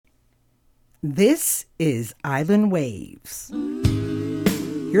This is Island Waves.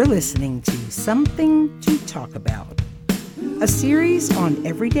 You're listening to Something to Talk About, a series on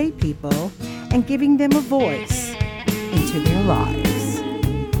everyday people and giving them a voice into their lives.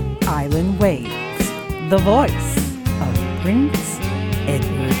 Island Waves, the voice of Prince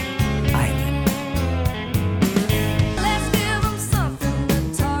Edward Island.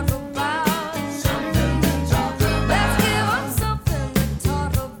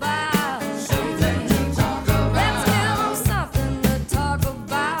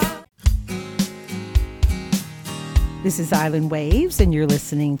 This is Island Waves, and you're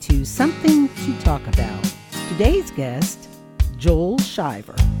listening to Something to Talk About. Today's guest, Joel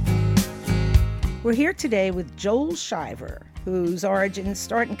Shiver. We're here today with Joel Shiver, whose origins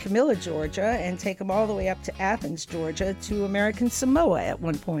start in Camilla, Georgia, and take him all the way up to Athens, Georgia, to American Samoa at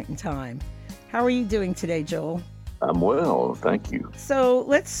one point in time. How are you doing today, Joel? I'm well, thank you. So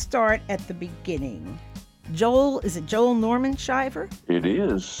let's start at the beginning. Joel, is it Joel Norman Shiver? It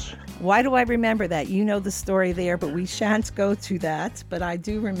is. Why do I remember that? You know the story there, but we shan't go to that. But I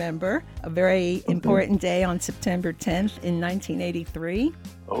do remember a very important day on September 10th in 1983.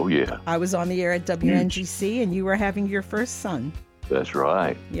 Oh, yeah. I was on the air at WNGC, and you were having your first son. That's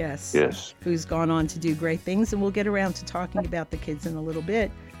right. Yes. Yes. Who's gone on to do great things, and we'll get around to talking about the kids in a little bit.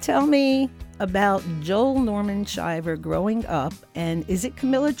 Tell me about Joel Norman Shiver growing up, and is it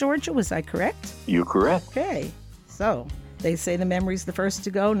Camilla, Georgia? Was I correct? You're correct. Okay. So they say the memory's the first to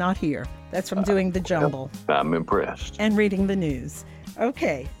go, not here. That's from doing the jumble. I'm impressed. And reading the news.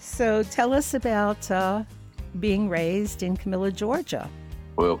 Okay, so tell us about being raised in Camilla, Georgia.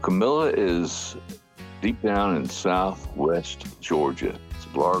 Well, Camilla is deep down in southwest Georgia. It's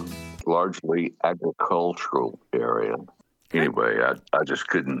a largely agricultural area. Anyway, I just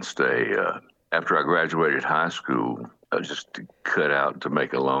couldn't stay. After I graduated high school, I just cut out, to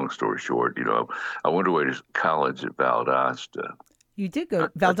make a long story short. You know, I went away to college at Valdosta. You did go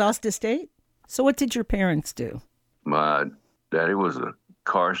to Valdosta State? So what did your parents do? My daddy was a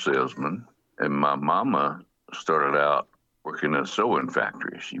car salesman, and my mama started out working in a sewing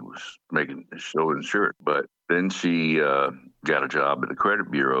factory. She was making sewing shirts, but then she got a job at the credit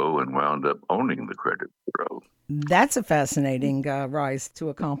bureau and wound up owning the credit bureau. That's a fascinating rise to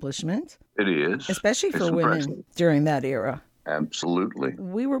accomplishment. It is. Especially for women during that era. Absolutely.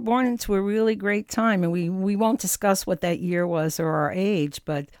 We were born into a really great time, and we won't discuss what that year was or our age,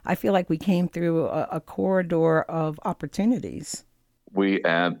 but I feel like we came through a corridor of opportunities. We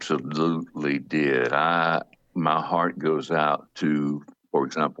absolutely did. My heart goes out to, for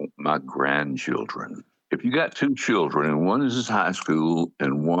example, my grandchildren. If you got two children, and one is in high school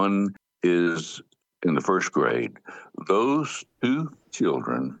and one is in the first grade, those two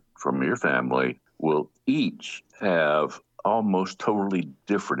children from your family will each have almost totally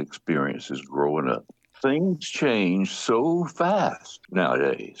different experiences growing up. Things change so fast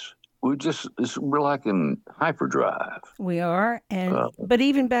nowadays. We're like in hyperdrive. We are. But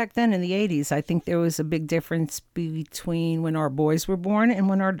even back then in the 80s, I think there was a big difference between when our boys were born and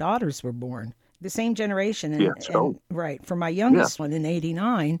when our daughters were born. The same generation. Right. For my youngest one in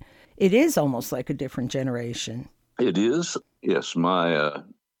 89, it is almost like a different generation. It is. Yes. My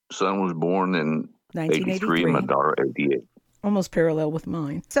son was born in 1983, my daughter 88. Almost parallel with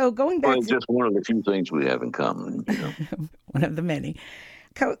mine. So going back to... just one of the few things we have in common. You know? One of the many.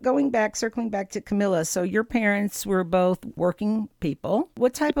 Circling back to Camilla, so your parents were both working people.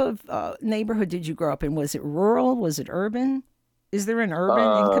 What type of neighborhood did you grow up in? Was it rural? Was it urban? Is there an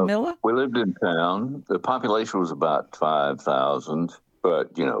urban in Camilla? We lived in town. The population was about 5,000,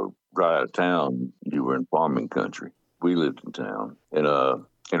 but, you know, right out of town, you were in farming country. We lived in town in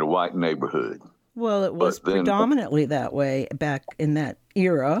a white neighborhood. Well, it was predominantly that way back in that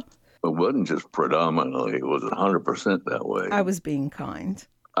era. It wasn't just predominantly. It was 100% that way. I was being kind.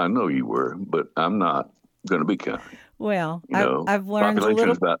 I know you were, but I'm not going to be kind. Well, I've learned a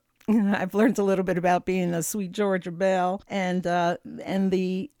little. I've learned a little bit about being a sweet Georgia belle and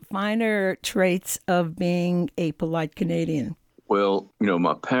the finer traits of being a polite Canadian. Well, you know,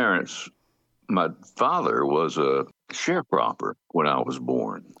 my father was a sharecropper when I was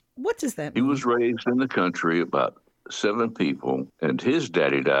born. What does that mean? He was raised in the country, about 7 people, and his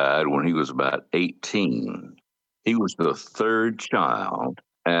daddy died when he was about 18. He was the third child,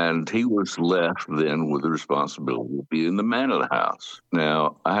 and he was left then with the responsibility of being the man of the house.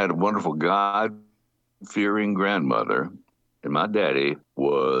 Now, I had a wonderful God-fearing grandmother, and my daddy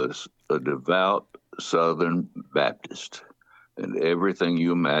was a devout Southern Baptist. And everything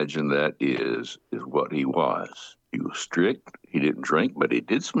you imagine that is what he was. He was strict. He didn't drink, but he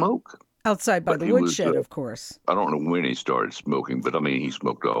did smoke. Outside by But the he was, woodshed, of course. I don't know when he started smoking, but I mean, he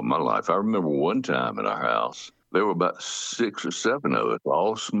smoked all my life. I remember one time in our house, there were about 6 or 7 of us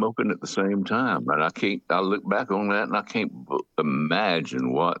all smoking at the same time. And I look back on that and I can't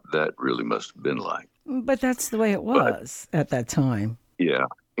imagine what that really must have been like. But that's the way it But was at that time. yeah.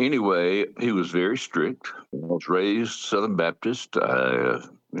 Anyway, he was very strict. I was raised Southern Baptist. There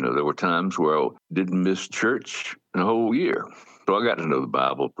were times where I didn't miss church in a whole year. So I got to know the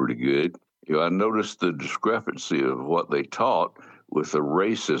Bible pretty good. I noticed the discrepancy of what they taught with the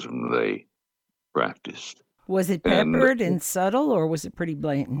racism they practiced. Was it And peppered and subtle, or was it pretty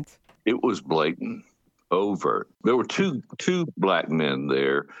blatant? it was blatant, overt. There were two black men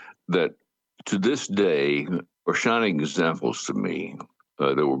there that to this day are shining examples to me.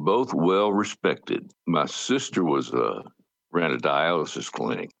 They were both well respected. My sister ran a dialysis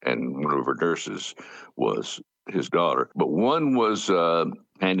clinic, and one of her nurses was his daughter. But one was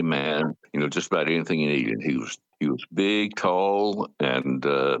handyman, just about anything he needed. He was big, tall, and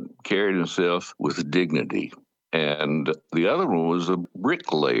carried himself with dignity. And the other one was a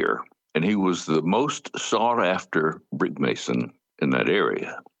bricklayer, and he was the most sought after brick mason in that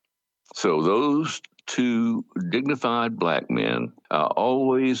area. So those two dignified black men, I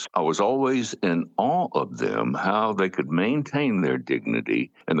was always in awe of them, how they could maintain their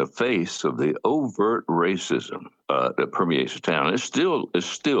dignity in the face of the overt racism that permeates the town. It's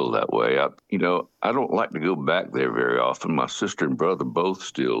still that way. I don't like to go back there very often. My sister and brother both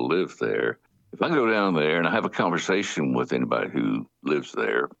still live there. If I go down there and I have a conversation with anybody who lives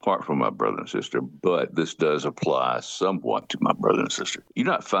there, apart from my brother and sister, but this does apply somewhat to my brother and sister, you're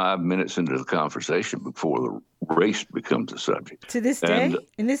not 5 minutes into the conversation before the race becomes a subject. To this day?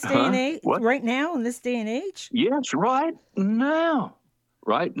 In this day and age? What? Right now, in this day and age? Yes, right now.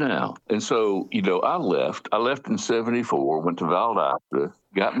 Right now. And so, I left. I left in 1974, went to Valdosta,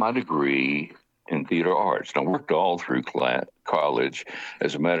 got my degree in theater arts. And I worked all through college.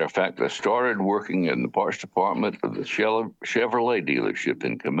 As a matter of fact, I started working in the parts department of the Chevrolet dealership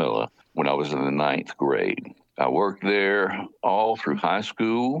in Camilla when I was in the 9th grade. I worked there all through high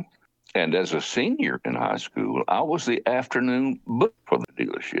school. And as a senior in high school, I was the afternoon book for the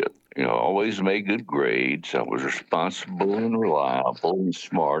dealership. Always made good grades. I was responsible and reliable and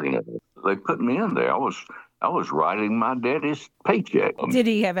smart enough. They put me in there. I was writing my daddy's paycheck. Did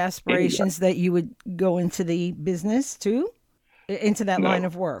he have aspirations that you would go into the business too? Into that line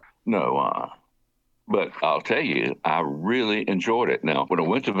of work? No. But I'll tell you, I really enjoyed it. Now, when I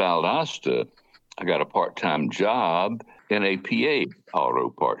went to Valdosta, I got a part-time job in a PA auto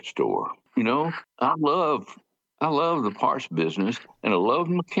parts store. I love the parts business, and I love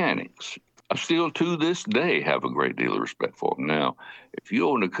mechanics. I still, to this day, have a great deal of respect for them. Now, if you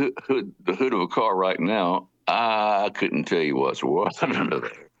own the hood of a car right now, I couldn't tell you what's what under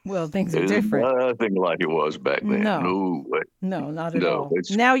there. Well, things are different. Nothing like it was back then. No not at all.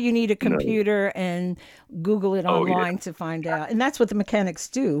 Now you need a computer and Google it online to find out. And that's what the mechanics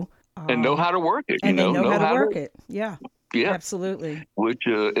do. And know how to work it. And they know how to work it. Yeah, absolutely. Which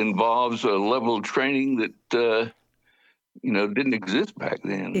involves a level of training that didn't exist back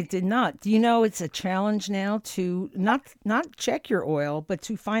then. It did not. Do you know it's a challenge now to not check your oil, but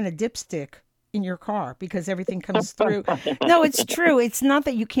to find a dipstick in your car because everything comes through. No, it's true. It's not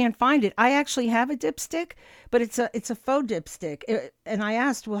that you can't find it. I actually have a dipstick, but it's a faux dipstick. And I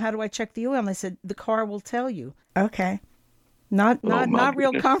asked, well, how do I check the oil? And they said, the car will tell you. Okay. Not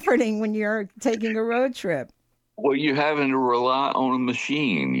real comforting when you're taking a road trip. Well, you're having to rely on a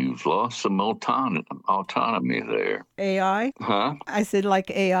machine. You've lost some autonomy there. AI? Huh? I said,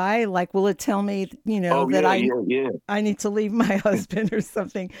 like AI? Like, will it tell me, I need to leave my husband or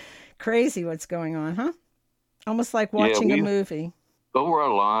something? Crazy what's going on, huh? Almost like watching a movie. Over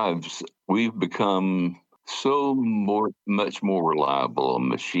our lives, we've become much more reliable on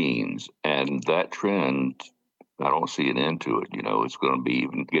machines. And that trend, I don't see an end to it. It's going to be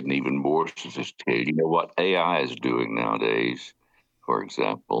getting even more sophisticated. You know what AI is doing nowadays? For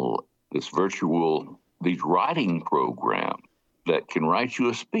example, these writing programs that can write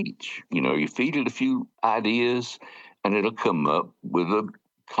you a speech. You feed it a few ideas, and it'll come up with a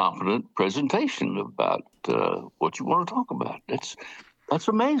confident presentation about what you want to talk about. That's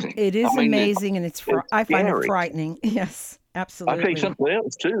amazing. It is amazing, and I find it frightening. Yes, absolutely. I'll tell you something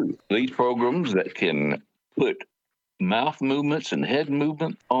else too. These programs that can put mouth movements and head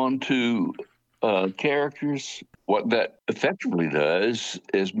movement onto characters, what that effectively does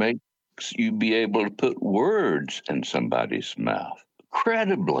is makes you be able to put words in somebody's mouth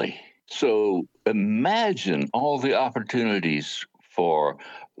credibly. So imagine all the opportunities for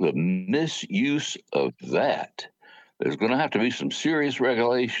the misuse of that There's going to have to be some serious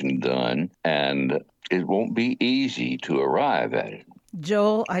regulation done, and it won't be easy to arrive at it.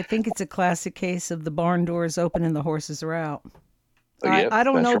 Joel, I think it's a classic case of the barn doors open and the horses are out. Yep, I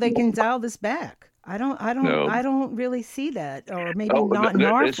don't that's know they right. can dial this back. No, I don't really see that, or maybe oh, not in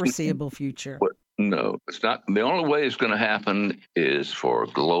our foreseeable future. no, it's not. The only way it's going to happen is for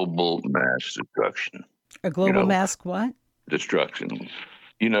global mass destruction. A You global know, mask, what? destruction.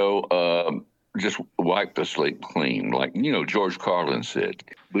 You know, just wipe the slate clean. Like, George Carlin said,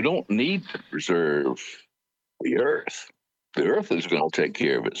 we don't need to preserve the earth. The earth is going to take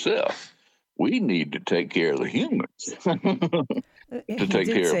care of itself. We need to take care of the humans to He take did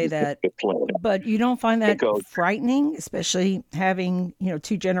care of say the that, planet. but you don't find that Because, frightening, especially having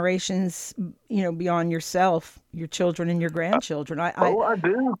two generations, beyond yourself, your children and your grandchildren. oh, I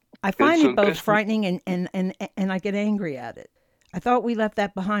do. I find it both frightening and I get angry at it. I thought we left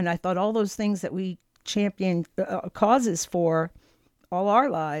that behind. I thought all those things that we championed causes for all our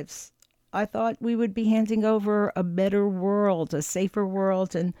lives, I thought we would be handing over a better world, a safer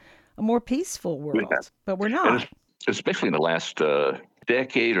world, and a more peaceful yeah. world. But we're And not. especially in the last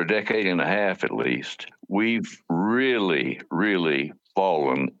decade or decade and a half at least, we've really, really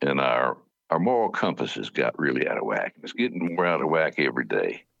fallen in our moral compass has got really out of whack. It's getting more out of whack every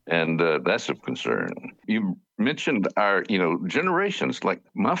day. And that's a concern. You mentioned our, generations. Like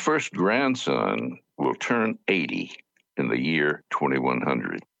my first grandson will turn 80 in the year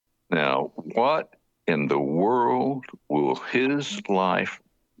 2100. Now, what in the world will his life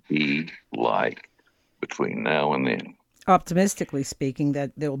be like between now and then? Optimistically speaking,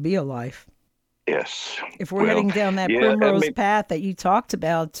 that there will be a life. Yes. If we're Well, heading down that yeah, primrose path that you talked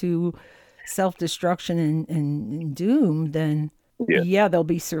about to self-destruction and doom, then yeah, yeah, there'll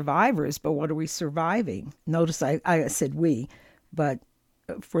be survivors. But what are we surviving? Notice I said we, but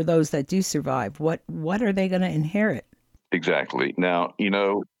for those that do survive, what are they going to inherit? exactly. Now,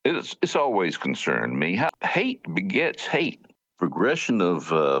 it's always concerned me how hate begets hate. Progression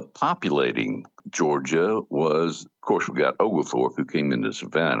of populating Georgia was, of course, we got Oglethorpe who came into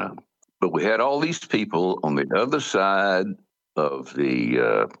Savannah, but we had all these people on the other side of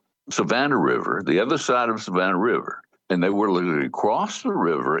the Savannah River, the other side of Savannah River. And they were looking across the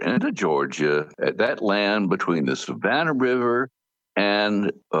river into Georgia at that land between the Savannah River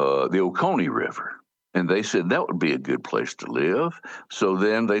and the Oconee River. And they said that would be a good place to live. So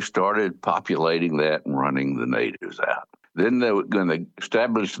then they started populating that and running the natives out. Then they were going to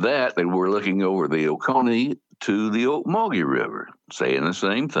establish that. They were looking over the Oconee to the Ocmulgee River, saying the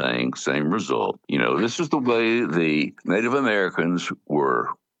same thing, same result. This is the way the Native Americans were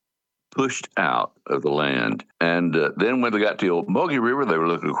pushed out of the land. And then when they got to the Ocmulgee River, they were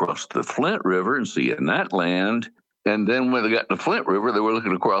looking across the Flint River and seeing that land. And then when they got to the Flint River, they were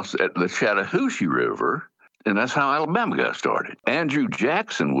looking across at the Chattahoochee River. And that's how Alabama got started. Andrew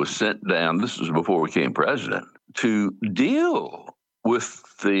Jackson was sent down, this was before he became president, to deal with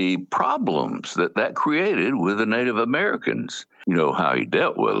the problems that created with the Native Americans. How he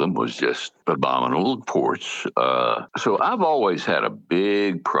dealt with them was just abominable, of course. So I've always had a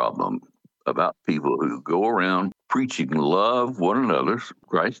big problem about people who go around preaching love one another,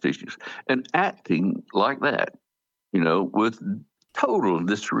 Christ teaches, and acting like that, with total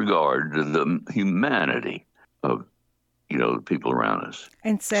disregard to the humanity of the people around us.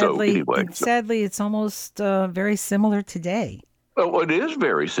 And So anyway, sadly, it's almost very similar today. oh, it is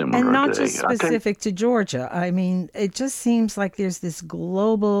very similar And not today. just specific to Georgia. I mean, it just seems like there's this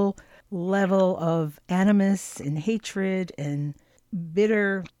global level of animus and hatred and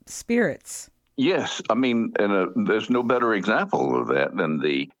bitter spirits. Yes, I mean, and there's no better example of that than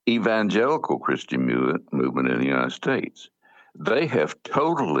the evangelical Christian movement in the United States. They have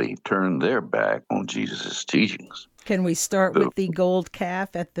totally turned their back on Jesus' teachings. Can we start with the gold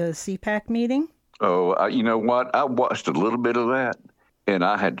calf at the CPAC meeting? Oh, you know what? I watched a little bit of that, and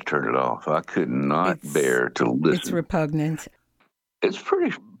I had to turn it off. I could not bear to listen. It's repugnant. It's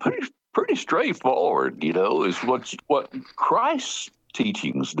pretty straightforward. Is what Christ's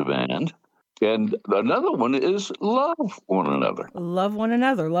teachings demand. And another one is love one another. Love one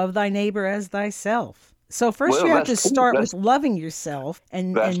another. Love thy neighbor as thyself. So first Well, you have to that's start with loving yourself.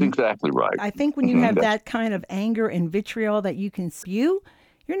 That's exactly right. I think when you have that kind of anger and vitriol that you can spew,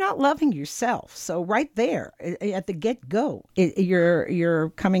 you're not loving yourself. So right there at the get-go, you're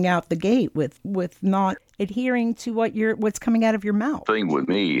coming out the gate with not adhering to what's coming out of your mouth. The thing with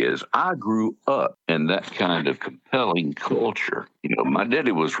me is I grew up in that kind of compelling culture. My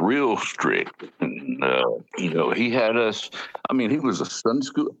daddy was real strict, and he had us. I mean, he was a Sunday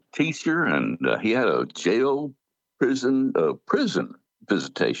school teacher, and he had a prison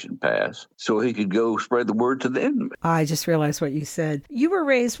visitation pass so he could go spread the word to the enemy. I just realized what you said. You were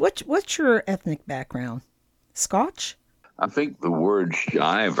raised, what's your ethnic background? Scotch? I think the word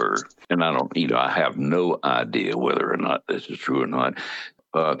shiver, and I have no idea whether or not this is true or not,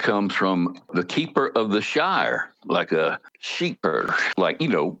 comes from the keeper of the shire, like a sheepherder.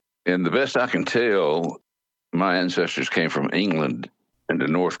 And the best I can tell, my ancestors came from England into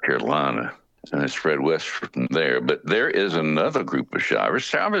North Carolina, and it spread west from there. But there is another group of Shivers.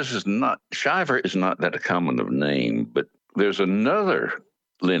 Shiver is not that common of name, but there's another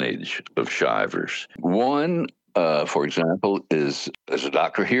lineage of Shivers. One, for example, is there's a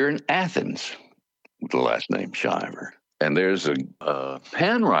doctor here in Athens with the last name Shiver. And there's a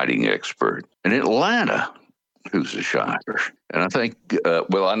handwriting expert in Atlanta who's a Shiver. And I think,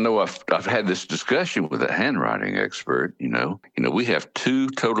 I know I've had this discussion with a handwriting expert. We have two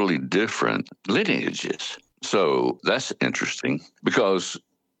totally different lineages. So that's interesting because,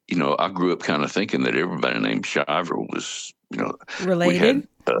 I grew up kind of thinking that everybody named Shiver was, related.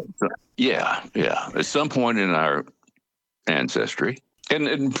 Yeah. At some point in our ancestry.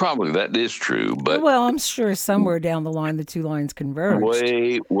 And probably that is true, but I'm sure somewhere down the line the two lines converged.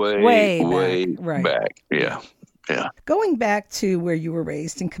 Way back. Yeah. Going back to where you were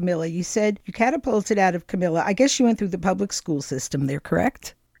raised in Camilla, you said you catapulted out of Camilla. I guess you went through the public school system there,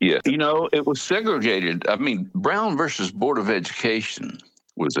 correct? Yeah. It was segregated. Brown versus Board of Education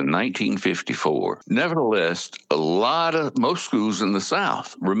was in 1954. Nevertheless, most schools in the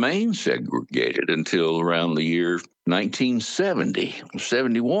South remained segregated until around the year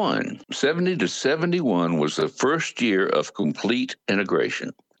 1971. 70 to 71 was the first year of complete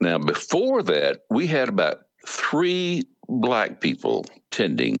integration. Now, before that, we had about 3 Black people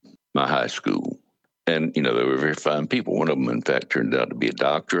attending my high school. And, they were very fine people. One of them, in fact, turned out to be a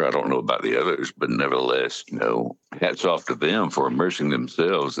doctor. I don't know about the others, but nevertheless, hats off to them for immersing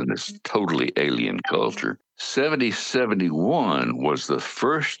themselves in this totally alien culture. 71 was the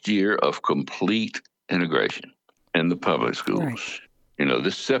first year of complete integration in the public schools. Right.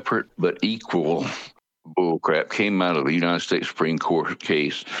 This separate but equal bullcrap came out of the United States Supreme Court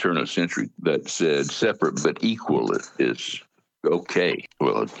case turn of the century that said separate but equal is okay.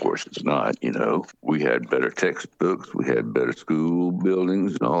 Well, of course it's not. We had better textbooks, we had better school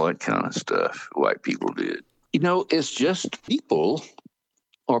buildings and all that kind of stuff. White people did. It's just people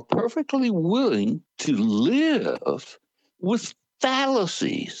are perfectly willing to live with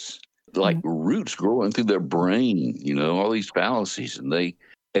fallacies, like roots growing through their brain, all these fallacies, and they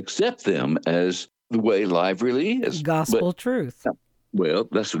accept them as the way life really is. Gospel truth. Well,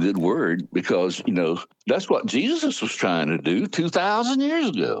 that's a good word because, that's what Jesus was trying to do 2,000 years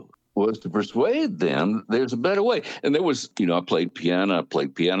ago, was to persuade them there's a better way. And there was, I played piano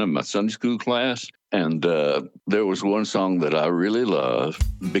in my Sunday school class. And there was one song that I really loved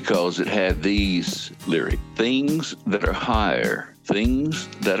because it had these lyrics: things that are higher, things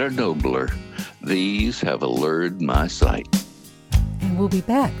that are nobler, these have allured my sight. And we'll be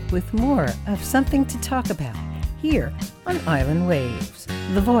back with more of Something to Talk About here on Island Waves,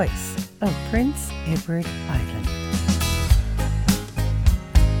 the voice of Prince Edward Island.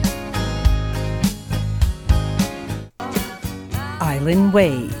 Island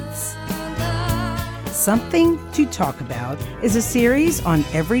Waves. Something to Talk About is a series on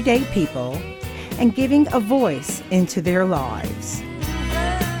everyday people and giving a voice into their lives.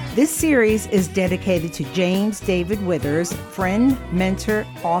 This series is dedicated to James David Withers, friend, mentor,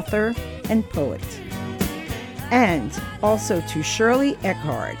 author, and poet. And also to Shirley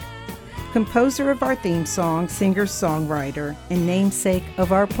Eckhart, composer of our theme song, singer-songwriter, and namesake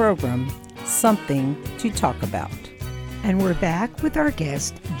of our program, Something to Talk About. And we're back with our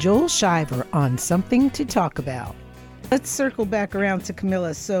guest, Joel Shiver, on Something to Talk About. Let's circle back around to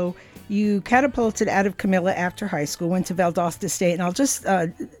Camilla. So you catapulted out of Camilla after high school, went to Valdosta State, and I'll just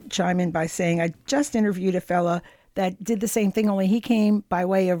chime in by saying I just interviewed a fella that did the same thing, only he came by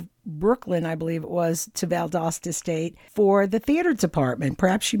way of Brooklyn, I believe it was, to Valdosta State for the theater department.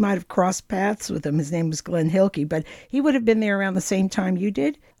 Perhaps you might have crossed paths with him. His name was Glenn Hilke, but he would have been there around the same time you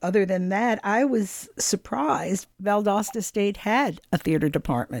did. Other than that, I was surprised Valdosta State had a theater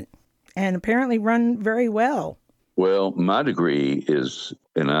department and apparently run very well. Well, my degree is,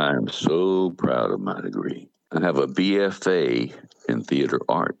 and I am so proud of my degree. I have a BFA in theater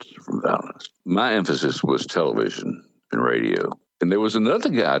arts from Valdosta. My emphasis was television and radio. And there was another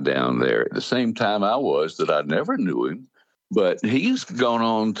guy down there at the same time I was that I never knew him, but he's gone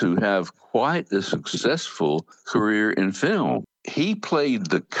on to have quite a successful career in film. He played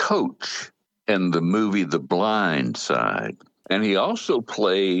the coach in the movie The Blind Side. And he also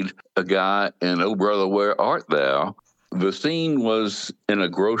played a guy in Oh Brother, Where Art Thou? The scene was in a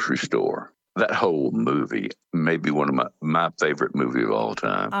grocery store. That whole movie may be one of my favorite movie of all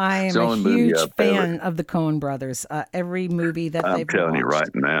time. I It's am the a only movie huge I've fan of the Coen brothers. Every movie that I'm they've telling you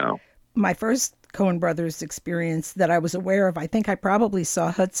right launched. now. My first Coen brothers experience that I was aware of, I think I probably saw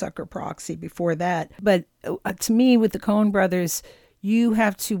Hudsucker Proxy before that. But to me, with the Coen brothers, you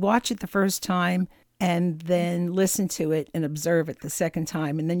have to watch it the first time and then listen to it and observe it the second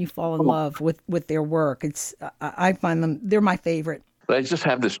time, and then you fall in love with their work. I find them, they're my favorite. They just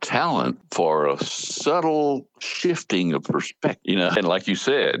have this talent for a subtle shifting of perspective, and like you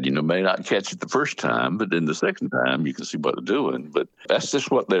said, may not catch it the first time, but then the second time you can see what they're doing. But that's just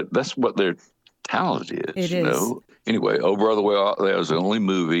that's what their talent is, It is. Anyway, Oh Brother, Where Art Thou was the only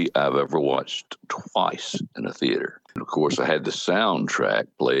movie I've ever watched twice in a theater. And of course, I had the soundtrack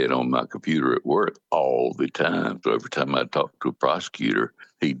playing on my computer at work all the time. So every time I talked to a prosecutor,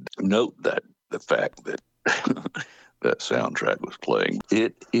 he'd note the fact that that soundtrack was playing.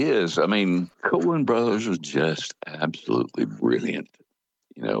 It is. I mean, Coen Brothers was just absolutely brilliant.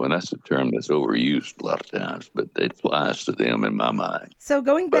 And that's a term that's overused a lot of times, but it applies to them in my mind. So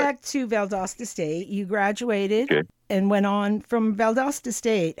going back to Valdosta State, you graduated and went on from Valdosta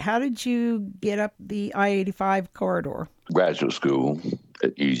State. How did you get up the I-85 corridor? Graduate school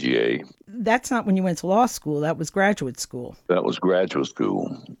at UGA. That's not when you went to law school. That was graduate school. That was graduate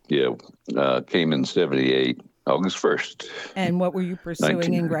school. Yeah. Came in 78. August 1st. And what were you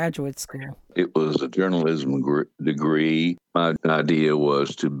pursuing in graduate school? It was a journalism degree. My idea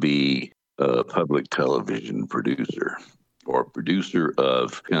was to be a public television producer or producer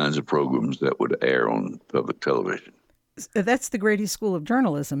of kinds of programs that would air on public television. That's the Grady School of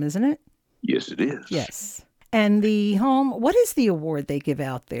Journalism, isn't it? Yes, it is. Yes. And what is the award they give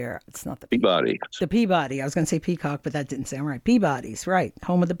out there? It's not the Peabody. The Peabody. I was going to say Peacock, but that didn't sound right. Peabody's, right.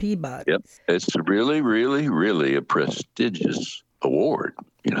 Home of the Peabody. Yep. It's really, really, really a prestigious award,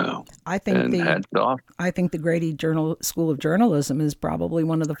 I think hats off. I think the Grady School of Journalism is probably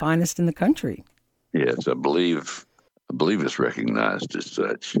one of the finest in the country. Yes, I believe it's recognized as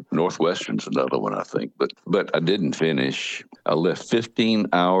such. Northwestern's another one, I think, but I didn't finish. I left 15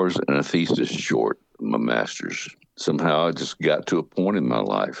 hours and a thesis short of my master's. Somehow I just got to a point in my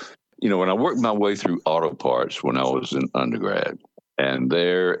life. When I worked my way through auto parts when I was in undergrad, and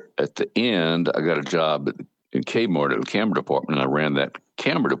there at the end, I got a job in Kmart at the camera department, and I ran that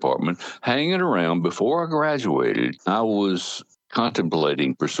camera department. Hanging around before I graduated, I was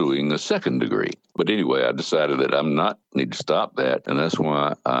contemplating pursuing a second degree. But anyway, I decided that I'm not need to stop that. And that's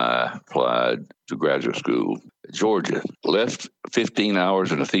why I applied to graduate school at Georgia. Left 15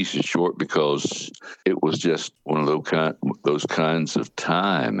 hours and a thesis short because it was just one of those kinds of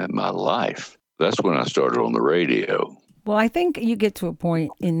time in my life. That's when I started on the radio. Well, I think you get to a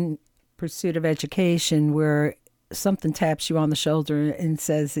point in pursuit of education where something taps you on the shoulder and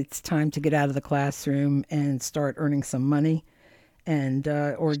says it's time to get out of the classroom and start earning some money. And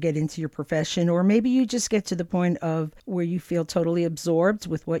or get into your profession, or maybe you just get to the point of where you feel totally absorbed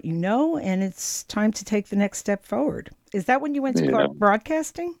with what you know, and it's time to take the next step forward. Is that when you went to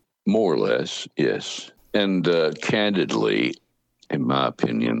broadcasting? More or less, yes. And candidly, in my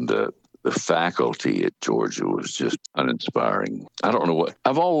opinion, the faculty at Georgia was just uninspiring. I don't know what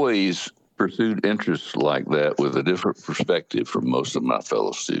I've always pursued interests like that with a different perspective from most of my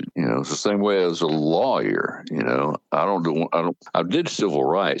fellow students. It's the same way as a lawyer. I did civil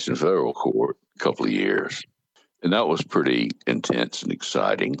rights in federal court a couple of years, and that was pretty intense and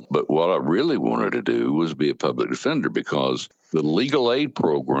exciting. But what I really wanted to do was be a public defender, because the legal aid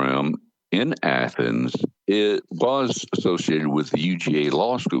program in Athens, it was associated with the UGA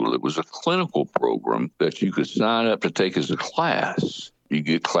Law School. It was a clinical program that you could sign up to take as a class. You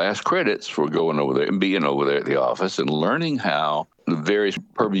get class credits for going over there and being over there at the office and learning how the various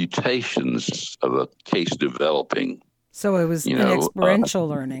permutations of a case developing. So it was an experiential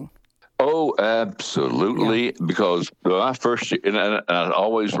learning. Oh, absolutely. Yeah. Because my first year, and I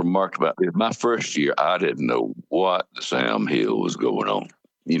always remarked about this, my first year, I didn't know what the Sam Hill was going on.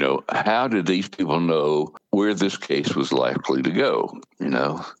 How did these people know where this case was likely to go,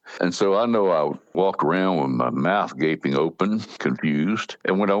 And so I know I walked around with my mouth gaping open, confused.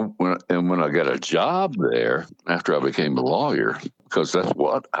 And when I got a job there after I became a lawyer, because that's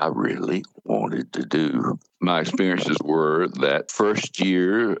what I really wanted to do, my experiences were that first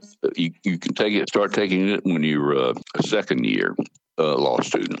year, you can start taking it when you're a second year law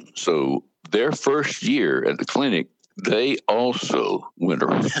student. So their first year at the clinic, they also went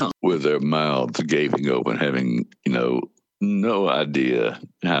around with their mouths gaping open, having, no idea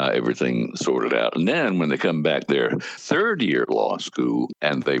how everything sorted out. And then when they come back their third year at law school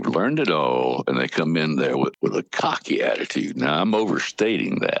and they've learned it all and they come in there with a cocky attitude. Now, I'm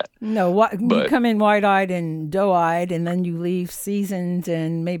overstating that. No, you come in wide-eyed and doe-eyed, and then you leave seasoned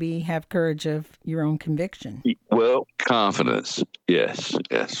and maybe have courage of your own conviction. Well, confidence. Yes.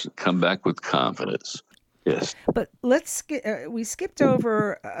 Come back with confidence. Yes. But we skipped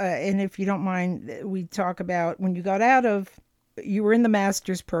over, and if you don't mind, we talk about when you got you were in the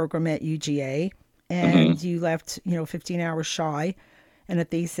master's program at UGA, and you left, 15 hours shy and a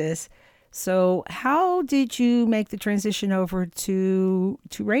thesis. So how did you make the transition over to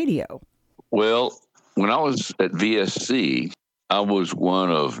radio? Well, when I was at VSC, I was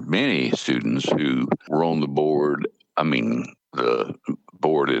one of many students who were on the board. I mean, the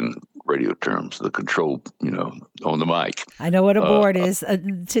board in radio terms, the control, on the mic. I know what a board is.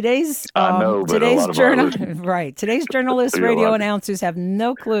 Today's journalists, radio announcers have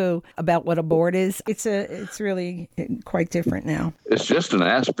no clue about what a board is. It's really quite different now. It's just an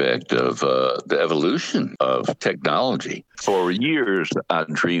aspect of the evolution of technology. For years, I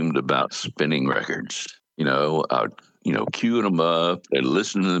dreamed about spinning records. Queuing them up and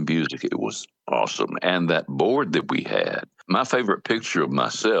listening to the music. It was awesome. And that board that we had, my favorite picture of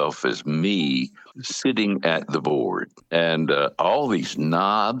myself is me sitting at the board and all these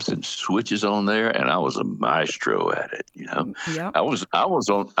knobs and switches on there. And I was a maestro at it. Yep. I was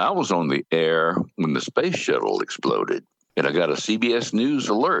on the air when the space shuttle exploded. And I got a CBS News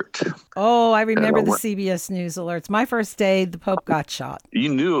alert. Oh, I remember the CBS News alerts. My first day, the Pope got shot.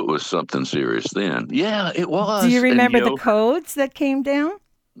 You knew it was something serious then. Yeah, it was. Do you remember the codes that came down?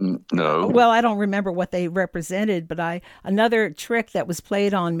 No. Well, I don't remember what they represented, but another trick that was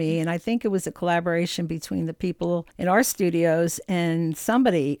played on me, and I think it was a collaboration between the people in our studios and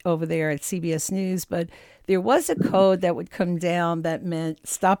somebody over there at CBS News, but there was a code that would come down that meant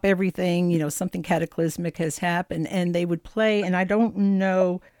stop everything, something cataclysmic has happened, and they would play, and I don't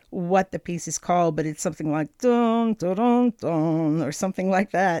know what the piece is called, but it's something like dun dun dun dun or something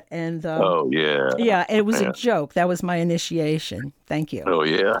like that. And yeah, it was a joke. That was my initiation. Thank you. Oh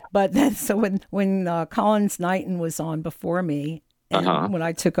yeah. But then, so when Collins Knighton was on before me, and when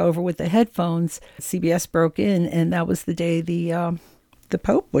I took over with the headphones, CBS broke in, and that was the day the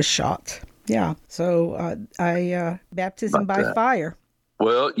Pope was shot. Yeah. So baptism by fire.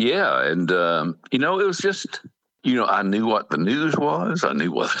 Well, yeah, and it was just. I knew what the news was. I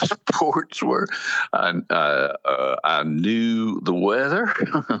knew what the sports were. I knew the weather.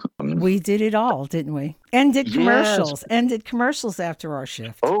 We did it all, didn't we? And did commercials. Yes. And did commercials after our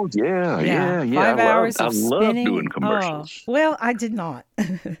shift. Oh, yeah. 5 hours of spinning. I love doing commercials. Well, I did not.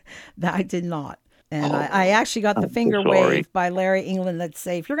 I did not. And I actually got the finger wave by Larry England that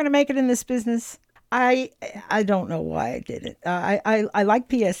say, if you're going to make it in this business, I don't know why I did it. I like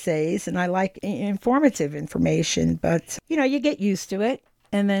PSAs and I like informative information, but you get used to it,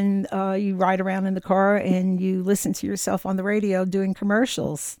 and then you ride around in the car and you listen to yourself on the radio doing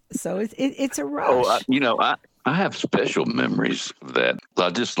commercials. So it's a rush. I have special memories of that.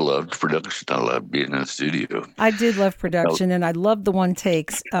 I just loved production. I loved being in the studio. I did love production, and I loved the one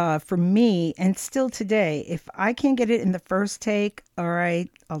takes. For me, and still today, if I can't get it in the first take, all right,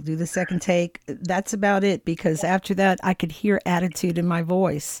 I'll do the second take. That's about it, because after that, I could hear attitude in my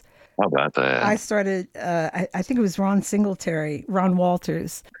voice. How about that? I started, I think it was Ron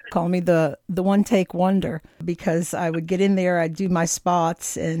Walters, called me the one take wonder, because I would get in there, I'd do my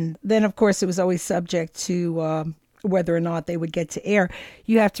spots, and then of course it was always subject to whether or not they would get to air.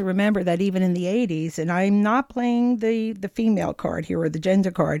 You have to remember that even in the 80s, and I'm not playing the female card here or the gender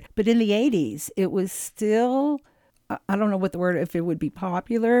card, but in the 80s, it was still, I don't know what the word, if it would be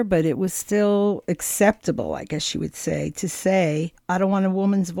popular, but it was still acceptable, I guess you would say, to say, I don't want a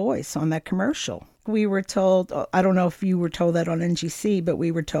woman's voice on that commercial. We were told, I don't know if you were told that on NGC, but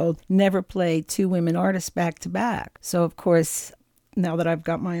we were told never play two women artists back to back. So, of course, now that I've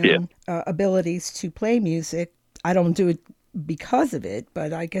got my own abilities to play music, I don't do it because of it,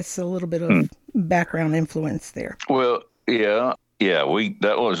 but I guess a little bit of background influence there. Well, yeah. Yeah,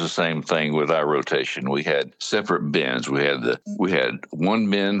 that was the same thing with our rotation. We had separate bins. We had one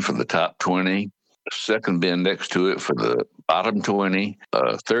bin for the top 20, a second bin next to it for the bottom 20,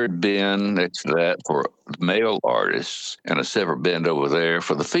 a third bin next to that for male artists, and a separate bin over there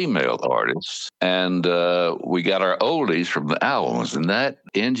for the female artists. And we got our oldies from the albums, and that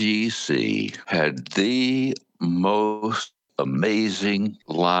NGC had the most amazing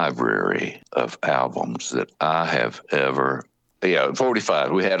library of albums that I have ever. Yeah,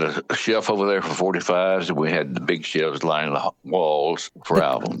 45. We had a shelf over there for 45s, and we had the big shelves lining the walls for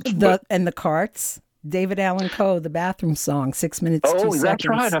albums. And the carts? David Allan Coe, the bathroom song, 6 minutes, 2 Oh, seconds. that's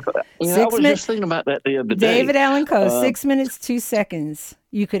right. I Six was min- just thinking about that the other day. David Allan Coe, 6 minutes, 2 seconds.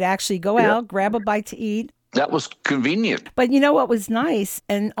 You could actually go Yeah. out, grab a bite to eat. That was convenient. But you know what was nice,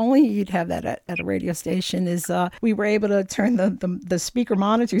 and only you'd have that at a radio station, is we were able to turn the speaker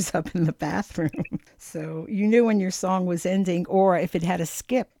monitors up in the bathroom. So you knew when your song was ending or if it had a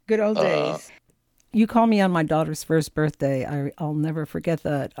skip. Good old days. You called me on my daughter's first birthday. I'll never forget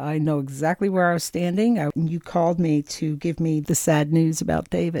that. I know exactly where I was standing. You called me to give me the sad news about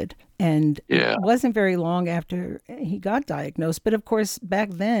David. And It wasn't very long after he got diagnosed. But of course, back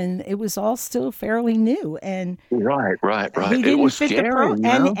then, it was all still fairly new. And Right. He didn't It was fit scary,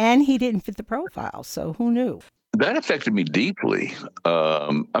 and he didn't fit the profile. So who knew? That affected me deeply.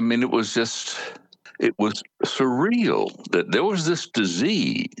 It was surreal that there was this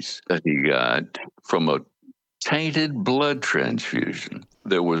disease that he got from a tainted blood transfusion.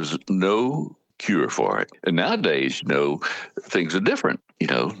 There was no cure for it. And nowadays, things are different,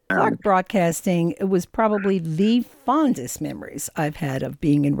 Clark Broadcasting, it was probably the fondest memories I've had of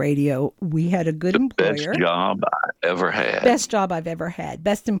being in radio. We had a good employer. Best job I ever had. Best job I've ever had.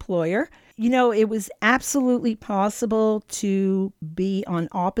 Best employer. It was absolutely possible to be on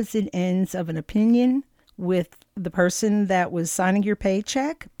opposite ends of an opinion with the person that was signing your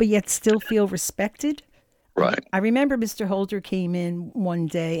paycheck, but yet still feel respected. Right. I remember Mr. Holder came in one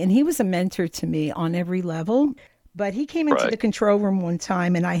day, and he was a mentor to me on every level. But he came into the control room one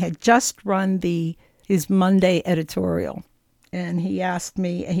time, and I had just run his Monday editorial. And he asked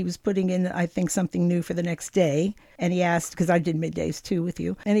me, he was putting in, I think, something new for the next day. And he asked, because I did middays too with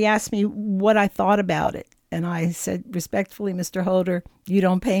you, and he asked me what I thought about it. And I said, respectfully, Mr. Holder, you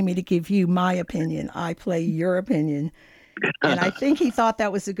don't pay me to give you my opinion. I play your opinion. And I think he thought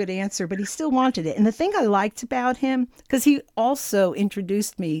that was a good answer, but he still wanted it. And the thing I liked about him, because he also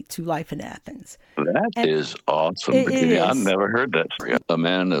introduced me to life in Athens. That is awesome. I've never heard that story. A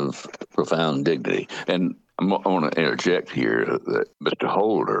man of profound dignity. And I want to interject here that Mr.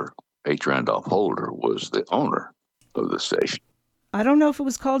 Holder, H. Randolph Holder, was the owner of the station. I don't know if it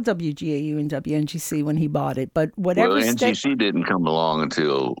was called WGAU and WNGC when he bought it, but whatever. Well, NGC didn't come along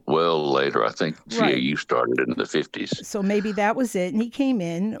until well later. I think GAU started in the 50s. So maybe that was it. And he came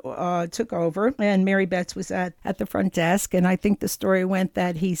in, took over, and Mary Betts was at the front desk. And I think the story went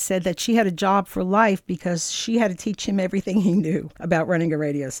that he said that she had a job for life because she had to teach him everything he knew about running a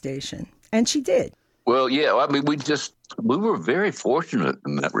radio station. And she did. Well, yeah, I mean, we were very fortunate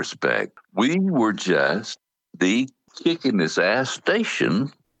in that respect. We were just the kicking this ass station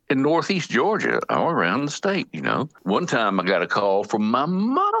in Northeast Georgia, all around the state, One time I got a call from my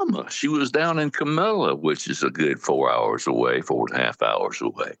mama. She was down in Camilla, which is a good 4 hours away, 4.5 hours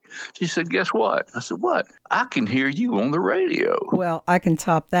away. She said, guess what? I said, what? I can hear you on the radio. Well, I can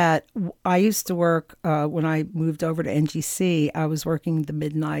top that. I used to work, when I moved over to NGC, I was working the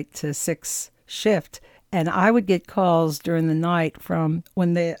midnight to 6 shift. And I would get calls during the night from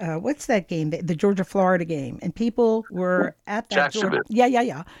when what's that game? The Georgia-Florida game. And people were at that.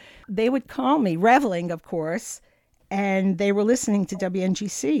 Yeah. They would call me, reveling, of course. And they were listening to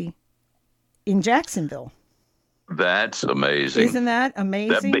WNGC in Jacksonville. That's amazing. Isn't that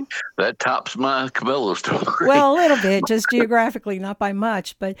amazing? That tops my Camilla story. Well, a little bit, just geographically, not by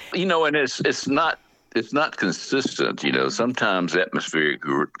much. But and it's not consistent. Sometimes atmospheric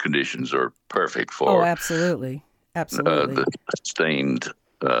conditions are perfect for. Oh, absolutely. The sustained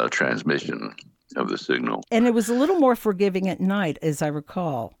transmission of the signal. And it was a little more forgiving at night, as I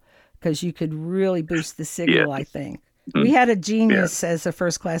recall, because you could really boost the signal, I think. Mm-hmm. We had a genius as a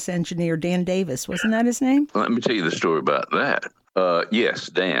first-class engineer, Dan Davis. Wasn't that his name? Let me tell you the story about that. Yes,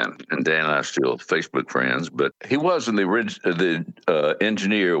 Dan. And Dan and I are still Facebook friends, but he wasn't the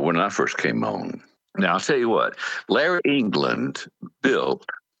engineer when I first came on. Now, I'll tell you what, Larry England built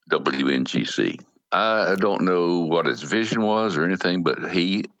WNGC. I don't know what his vision was or anything, but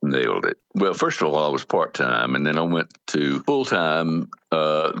he nailed it. Well, first of all, I was part-time, and then I went to full-time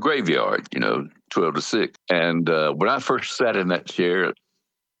graveyard, 12 to 6. And when I first sat in that chair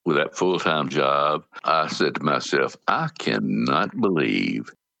with that full-time job, I said to myself, I cannot believe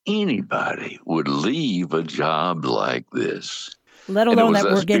anybody would leave a job like this. Let alone that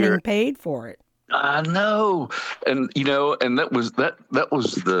we're getting paid for it. I know. And, and that was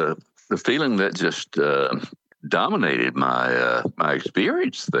the feeling that just dominated my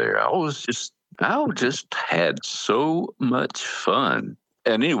experience there. I just had so much fun.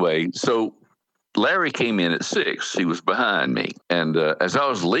 And anyway, so Larry came in at 6. He was behind me. And as I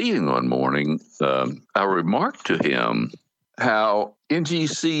was leaving one morning, I remarked to him how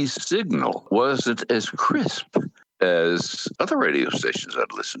NGC's signal wasn't as crisp as other radio stations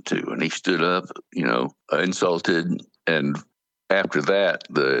I'd listened to. And he stood up, insulted. And after that,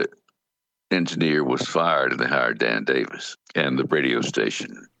 the engineer was fired and they hired Dan Davis, and the radio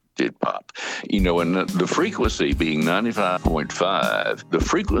station did pop. And the frequency being 95.5, the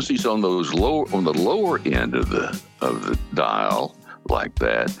frequencies on the lower end of the dial like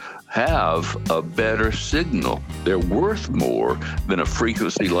that have a better signal. They're worth more than a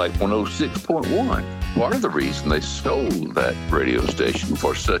frequency like 106.1. Part of the reason they sold that radio station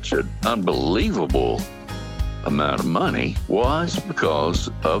for such an unbelievable amount of money was because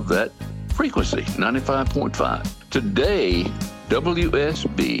of that frequency, 95.5. Today,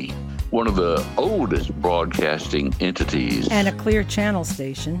 WSB, one of the oldest broadcasting entities, and a clear channel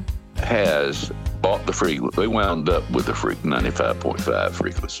station, has bought the frequency. They wound up with the 95.5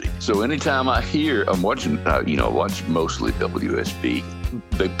 frequency. So anytime I'm watching, watch mostly WSB,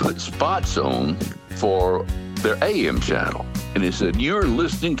 they put spots on for their AM channel. And it said, you're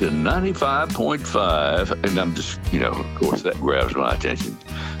listening to 95.5. And I'm just, of course, that grabs my attention.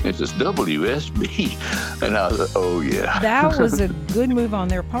 It says WSB. And I was like, oh, yeah. That was a good move on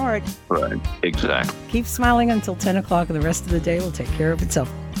their part. Right, exactly. Keep smiling until 10 o'clock, and the rest of the day will take care of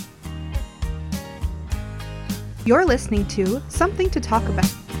itself. You're listening to Something to Talk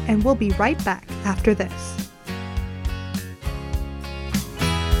About, and we'll be right back after this.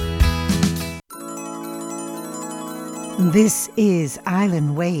 This is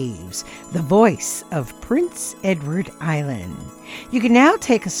Island Waves, the voice of Prince Edward Island. You can now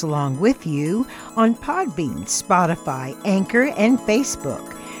take us along with you on Podbean, Spotify, Anchor, and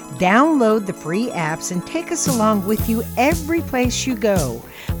Facebook. Download the free apps and take us along with you every place you go.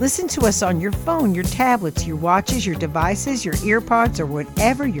 Listen to us on your phone, your tablets, your watches, your devices, your earpods, or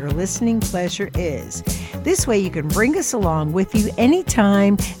whatever your listening pleasure is. This way you can bring us along with you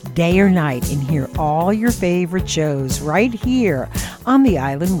anytime, day or night, and hear all your favorite shows right here on the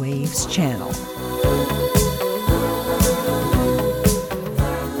Island Waves channel.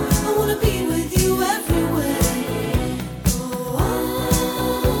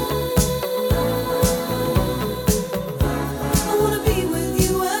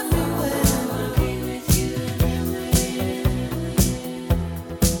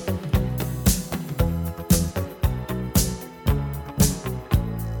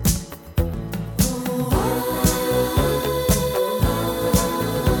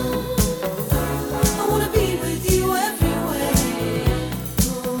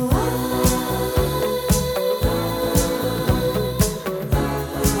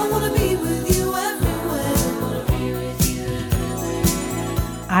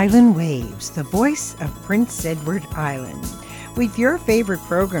 Island Waves, the voice of Prince Edward Island, with your favorite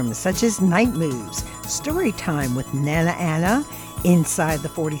programs such as Night Moves, Story Time with Nana Anna, Inside the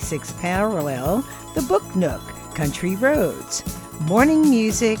 46th Parallel, The Book Nook, Country Roads, Morning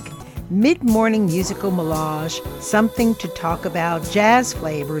Music, Mid-Morning Musical Melange, Something to Talk About, Jazz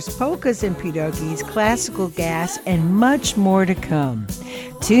Flavors, Polkas and Pierogies, Classical Gas, and much more to come.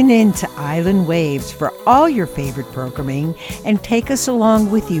 Tune in to Island Waves for all your favorite programming and take us along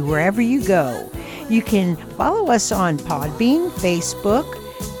with you wherever you go. You can follow us on Podbean, Facebook,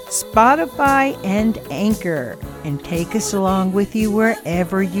 Spotify, and Anchor, and take us along with you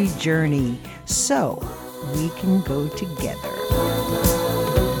wherever you journey so we can go together.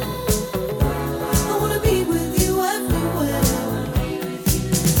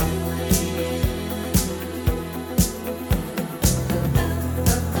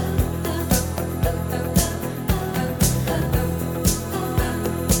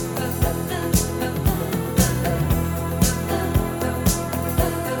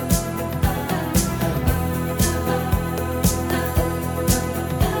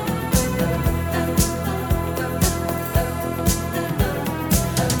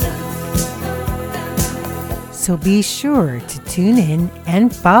 So be sure to tune in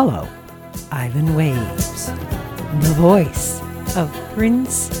and follow Island Waves, the voice of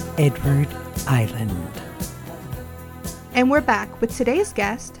Prince Edward Island. And we're back with today's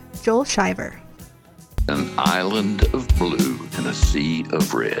guest, Joel Shiver. An island of blue and a sea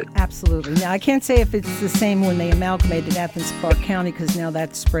of red. Absolutely. Now, I can't say if it's the same when they amalgamated Athens Clark County, because now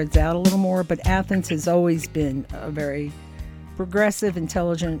that spreads out a little more, but Athens has always been a very progressive,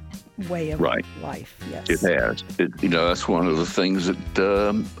 intelligent way of life. Yes, it has. That's one of the things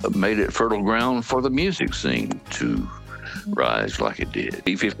that made it fertile ground for the music scene to rise like it did.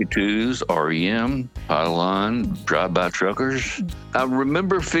 B-52s, REM, Pylon, drive-by truckers. I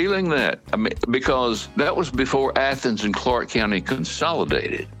remember feeling that. Because that was before Athens and Clark County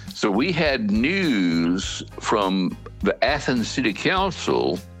consolidated. So we had news from the Athens City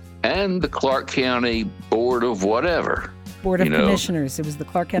Council and the Clark County Board of whatever. Board of Commissioners. It was the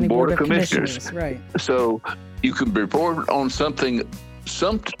Clark County Board of Commissioners. Right. So you can report on some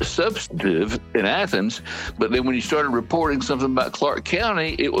substantive in Athens, but then when you started reporting something about Clark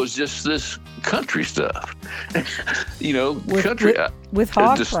County, it was just this country stuff. With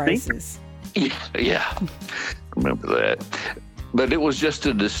hog prices. Yeah, remember that. But it was just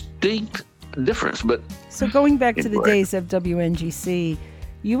a distinct difference. But so going back to the days of WNGC,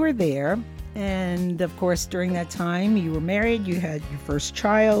 you were there. And of course, during that time, you were married, you had your first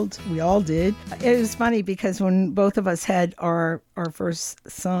child. We all did. It was funny because when both of us had our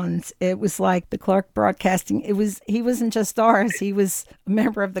first sons, it was like the Clark Broadcasting. He wasn't just ours. He was a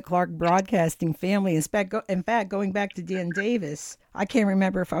member of the Clark Broadcasting family. In fact, going back to Dan Davis, I can't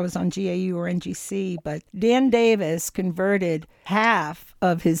remember if I was on GAU or NGC, but Dan Davis converted half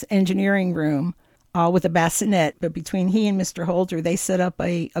of his engineering room with a bassinet, but between he and Mr. Holder, they set up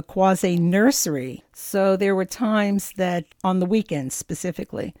a quasi-nursery. So there were times that on the weekends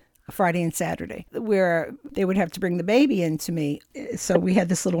specifically, Friday and Saturday, where they would have to bring the baby in to me. So we had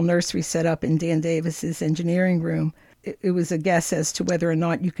this little nursery set up in Dan Davis's engineering room. It was a guess as to whether or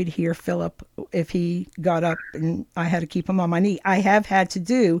not you could hear Philip if he got up and I had to keep him on my knee. I have had to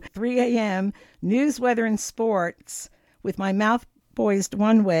do 3 a.m. news, weather, and sports with my mouth poised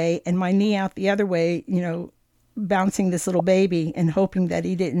one way and my knee out the other way, bouncing this little baby and hoping that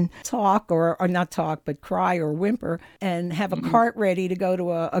he didn't talk or not talk, but cry or whimper, and have a cart ready to go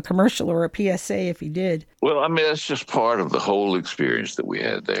to a commercial or a PSA if he did. Well, I mean, that's just part of the whole experience that we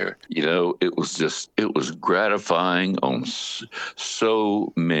had there. It was gratifying on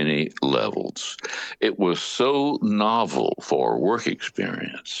so many levels. It was so novel for a work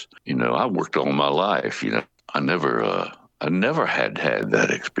experience. I worked all my life, I never had that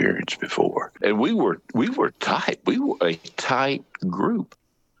experience before. And we were tight. We were a tight group.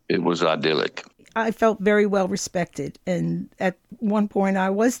 It was idyllic. I felt very well respected. And at one point, I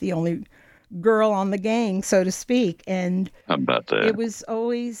was the only girl on the gang, so to speak. And how about that? It was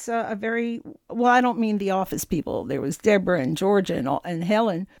always I don't mean the office people. There was Deborah and Georgia and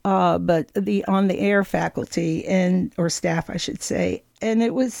Helen, but the on the air faculty or staff, I should say. And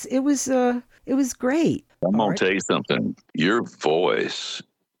it was great. I'm going to tell you something. Your voice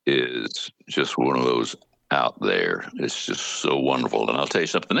is just one of those out there. It's just so wonderful. And I'll tell you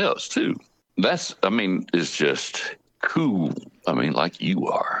something else, too. It's just cool. Like you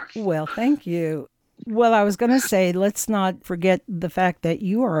are. Well, thank you. Well, I was going to say, let's not forget the fact that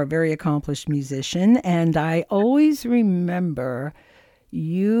you are a very accomplished musician. And I always remember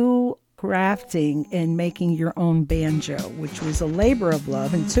you crafting and making your own banjo, which was a labor of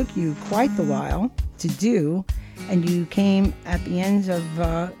love and took you quite the while to do. And you came at the end of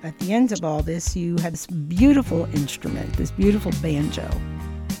all this, you had this beautiful instrument, this beautiful banjo.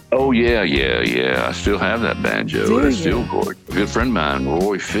 Oh yeah. I still have that banjo. It's still gorgeous. A good friend of mine,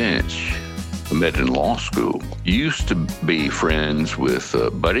 Roy Finch, I met in law school, used to be friends with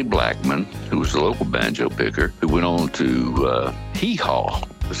Buddy Blackman, who was a local banjo picker, who went on to Hee Haw,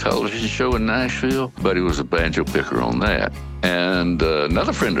 the television show in Nashville. Buddy was a banjo picker on that. And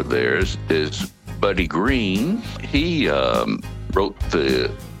another friend of theirs is Buddy Green. He wrote the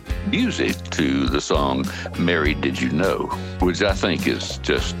music to the song Mary Did You Know, which I think is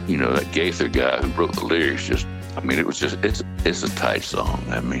just, that Gaither guy who wrote the lyrics it's a tight song.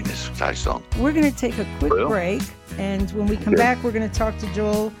 It's a tight song. We're going to take a quick break, and when we come back, we're going to talk to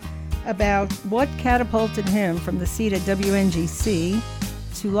Joel about what catapulted him from the seat at WNGC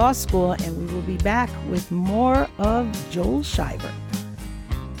to law school, and we will be back with more of Joel Shiver.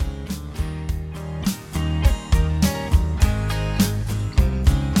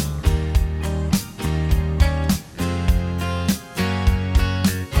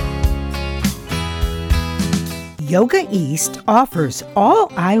 Yoga East offers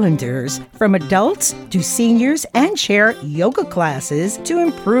all islanders, from adults to seniors, and share yoga classes to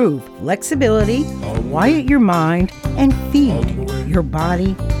improve flexibility, quiet your mind, and feed your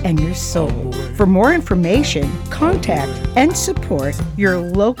body and your soul. For more information, contact and support your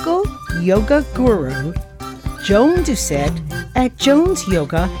local yoga guru, Joan Doucette at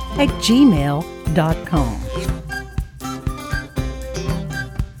jonesyoga@gmail.com.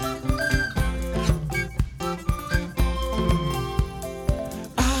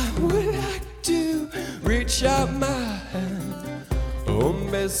 Out my hand,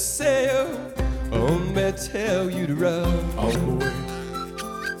 tell you to run on my way,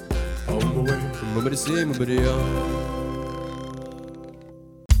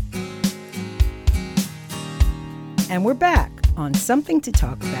 And we're back on Something to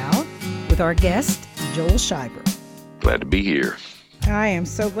Talk About with our guest, Joel Shiver. Glad to be here. I am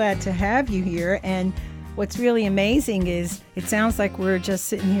so glad to have you here. And what's really amazing is it sounds like we're just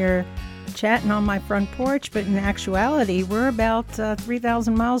sitting here chatting on my front porch, but in actuality, we're about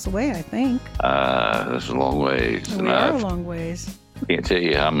 3,000 miles away, I think. That's a long ways. We are a long ways. I can't tell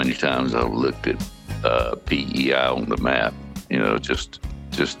you how many times I've looked at PEI on the map, just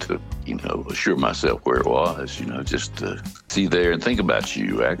to, assure myself where it was, just to see there and think about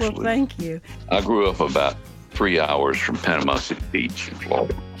you, actually. Well, thank you. I grew up about 3 hours from Panama City Beach in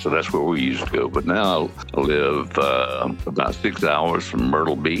Florida. So that's where we used to go. But now I live about 6 hours from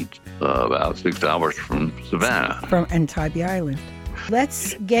Myrtle Beach, about 6 hours from Savannah. And Tybee Island.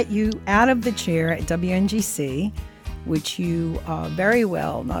 Let's get you out of the chair at WNGC, which you very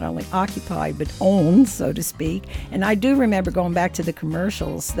well not only occupy but own, so to speak. And I do remember going back to the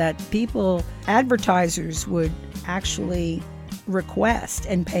commercials that advertisers would actually request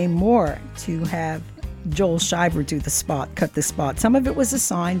and pay more to have Joel Shiver do the spot, cut the spot. Some of it was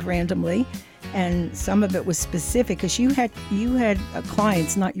assigned randomly, and some of it was specific because you had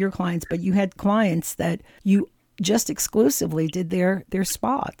clients, not your clients, but you had clients that you just exclusively did their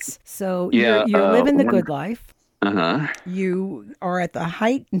spots. So you're living the good life. Uh-huh. You are at the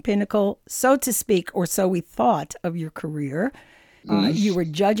height and pinnacle, so to speak, or so we thought, of your career. You were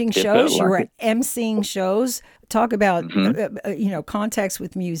judging shows. You were emceeing shows. Talk about, contacts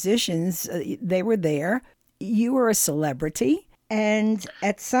with musicians. They were there. You were a celebrity. And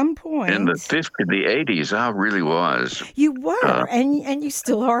at some point... In the 50s, the 80s, I really was. You were. And you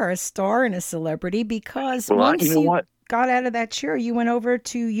still are a star and a celebrity because once you got out of that chair, you went over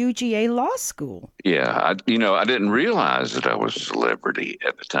to UGA Law School. Yeah. I didn't realize that I was a celebrity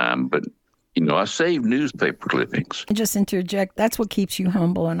at the time, but... I saved newspaper clippings. Just interject. That's what keeps you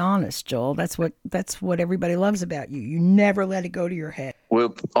humble and honest, Joel. That's what everybody loves about you. You never let it go to your head.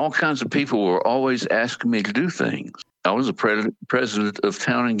 Well, all kinds of people were always asking me to do things. I was the president of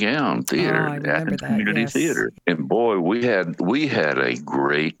Town and Gown Theater, Athens Community Theater, and boy, we had a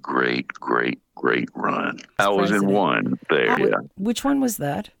great run. I was in one there. Which one was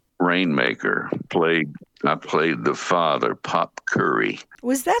that? Rainmaker. I played the father, Pop Curry.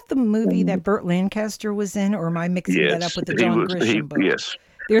 Was that the movie that Burt Lancaster was in, or am I mixing that up with the John Grisham book? Yes.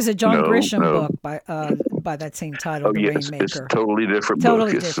 There's a John Grisham book by that same title, The Rainmaker. It's a totally different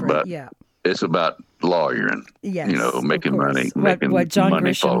book. It's about lawyering, making money, what John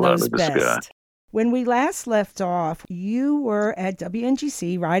money Grisham fall knows out of the best. sky. When we last left off, you were at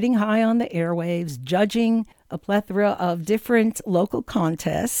WNGC, riding high on the airwaves, judging a plethora of different local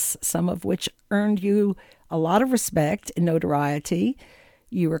contests, some of which earned you a lot of respect and notoriety.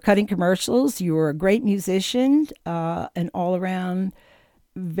 You were cutting commercials. You were a great musician, an all-around,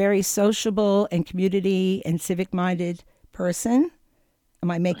 very sociable and community and civic-minded person. Am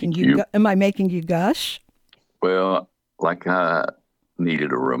I making you gush? Well, like I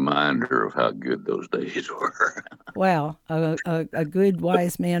needed a reminder of how good those days were. Well, a good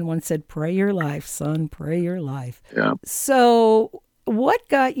wise man once said, "Pray your life, son, pray your life." Yeah. So what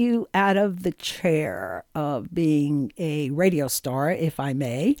got you out of the chair of being a radio star, if I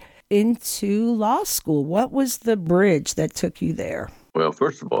may, into law school? What was the bridge that took you there? Well,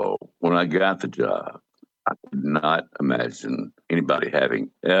 first of all, when I got the job, I could not imagine anybody having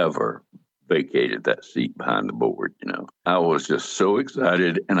ever vacated that seat behind the board. I was just so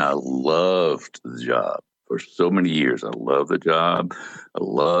excited, and I loved the job for so many years. I loved the job. I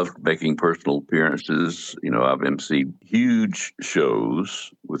loved making personal appearances. I've emceed huge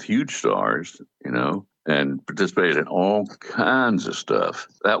shows with huge stars, and participated in all kinds of stuff.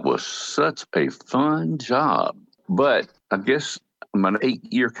 That was such a fun job. But I guess I'm an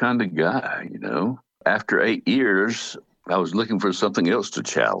 8-year kind of guy, After 8 years, I was looking for something else to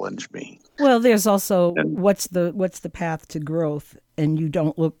challenge me. Well, there's also what's the path to growth, and you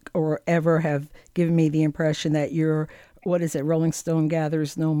don't look or ever have given me the impression that you're, Rolling Stone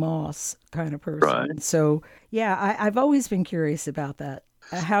gathers no moss kind of person. Right. So, yeah, I've always been curious about that.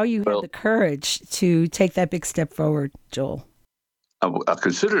 How you had the courage to take that big step forward, Joel. I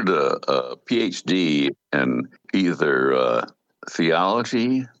considered a PhD in either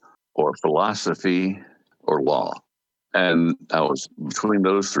theology or philosophy or law. And I was between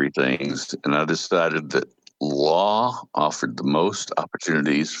those three things, and I decided that law offered the most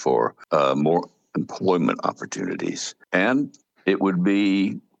opportunities for more employment opportunities, and it would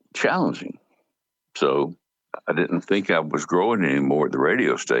be challenging. So I didn't think I was growing anymore at the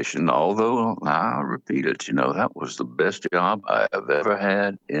radio station, although I repeat it, that was the best job I have ever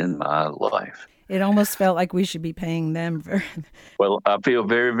had in my life. It almost felt like we should be paying them. Well, I feel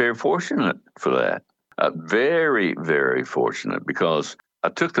very, very fortunate for that. Very, very fortunate, because I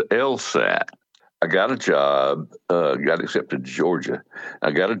took the LSAT I got a job, got accepted to Georgia. I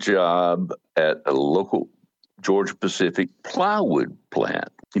got a job at a local Georgia Pacific plywood plant.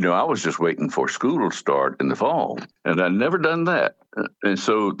 I was just waiting for school to start in the fall, and I'd never done that. And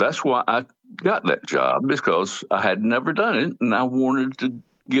so that's why I got that job, because I had never done it, and I wanted to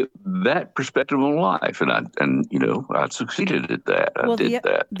get that perspective on life. And I succeeded at that. I did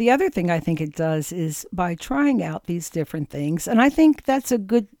that. The other thing I think it does is by trying out these different things, and I think that's a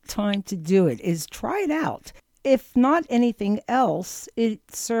good time to do it, is try it out. If not anything else, it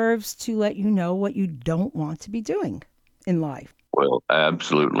serves to let you know what you don't want to be doing in life. Well,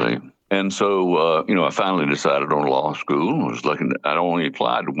 absolutely. And so, I finally decided on law school. I only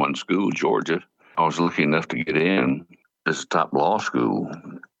applied to one school, Georgia. I was lucky enough to get in this top law school.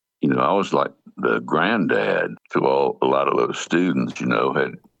 I was like the granddad to a lot of those students.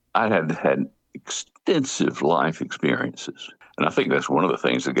 I had extensive life experiences. And I think that's one of the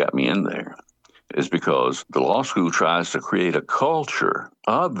things that got me in there, is because the law school tries to create a culture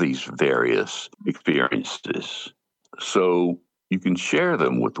of these various experiences so you can share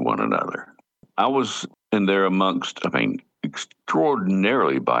them with one another. I was in there amongst,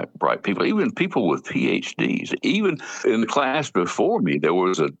 extraordinarily bright people, even people with PhDs. Even in the class before me, there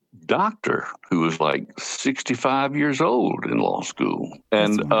was a doctor who was like 65 years old in law school.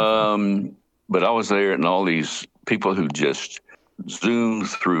 And but I was there, and all these people who just zoomed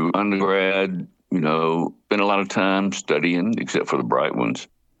through undergrad, spent a lot of time studying, except for the bright ones.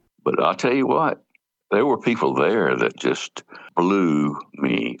 But I'll tell you what, there were people there that just blew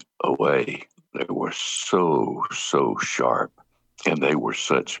me away. They were so, so sharp, and they were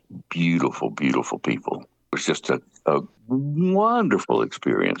such beautiful, beautiful people. It was just a wonderful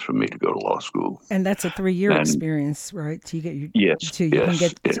experience for me to go to law school. And that's a 3-year experience, right? Till you get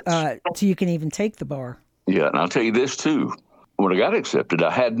till you can even take the bar. Yeah, and I'll tell you this too. When I got accepted,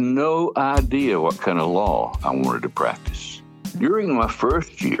 I had no idea what kind of law I wanted to practice. During my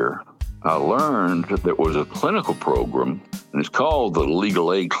first year, I learned that there was a clinical program, and it's called the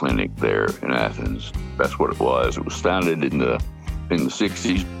Legal Aid Clinic there in Athens. That's what it was. It was founded in the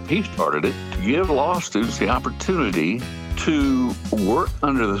 60s. He started it to give law students the opportunity to work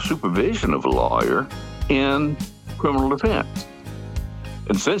under the supervision of a lawyer in criminal defense.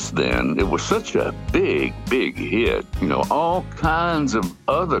 And since then, it was such a big, big hit. All kinds of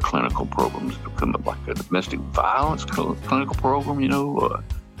other clinical programs have come up, like a domestic violence clinical program,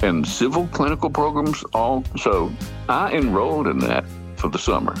 and civil clinical programs. So I enrolled in that for the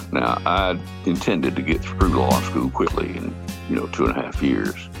summer. Now, I intended to get through law school quickly in, 2.5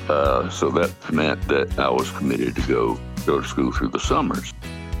 years. So that meant that I was committed to go to school through the summers.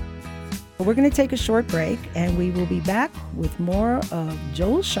 We're going to take a short break, and we will be back with more of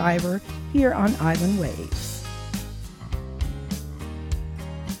Joel Shiver here on Island Waves.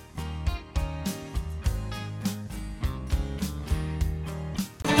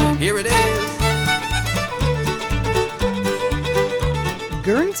 Here it is.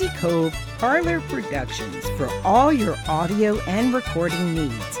 Guernsey Cove Parlor Productions for all your audio and recording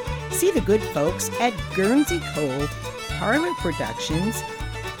needs. See the good folks at Guernsey Cove Parlor Productions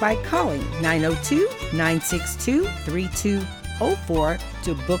by calling 902-962-3204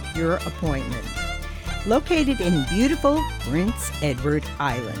 to book your appointment. Located in beautiful Prince Edward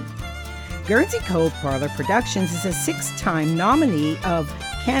Island. Guernsey Cove Parlor Productions is a 6-time nominee of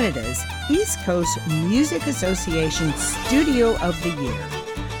Canada's East Coast Music Association Studio of the Year.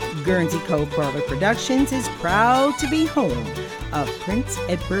 Guernsey Cove Parlor Productions is proud to be home of Prince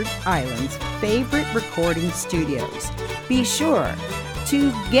Edward Island's favorite recording studios. Be sure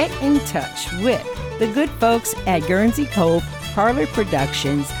to get in touch with the good folks at Guernsey Cove Parlor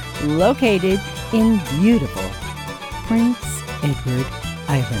Productions, located in beautiful Prince Edward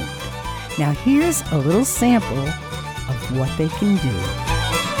Island. Now here's a little sample of what they can do.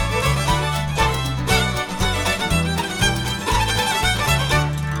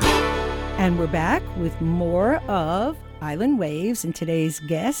 And we're back with more of Island Waves, and today's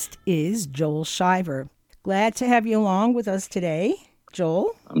guest is Joel Shiver. Glad to have you along with us today,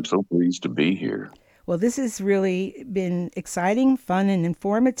 Joel. I'm so pleased to be here. Well, this has really been exciting, fun, and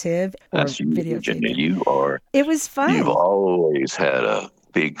informative. That's you, Virginia. You are. It was fun. You've always had a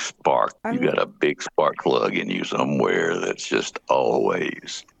big spark. You got a big spark plug in you somewhere that's just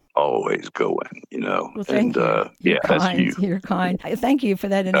always going, Well, thank you. Yeah, that's you. You're kind. Thank you for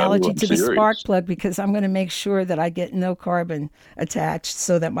that analogy to the spark plug, because I'm going to make sure that I get no carbon attached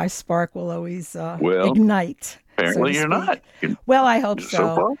so that my spark will always ignite. so to Apparently, you're speak. not. Well, I hope So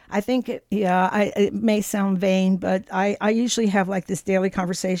so. far. I think, it may sound vain, but I usually have like this daily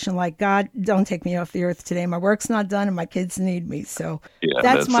conversation like, God, don't take me off the earth today. My work's not done and my kids need me. So Yeah,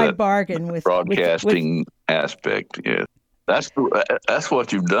 that's that's my that bargain with broadcasting aspect. Yeah, that's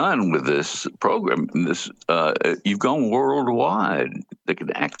what you've done with this program. You've gone worldwide. They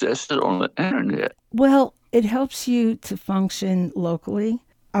can access it on the internet. well, it helps you to function locally.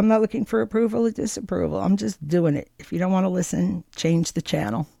 I'm not looking for approval or disapproval. I'm just doing it. If you don't want to listen, change the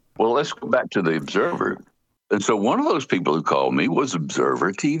channel. Well, let's go back to the Observer. And so one of those people who called me was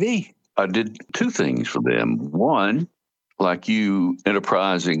Observer TV. I did two things for them. One, like you,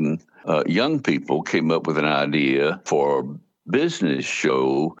 enterprising young people came up with an idea for a business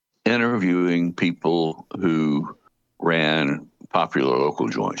show interviewing people who ran popular local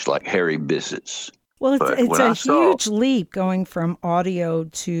joints like Harry Bissett's. Well, But it's when a I saw, huge leap going from audio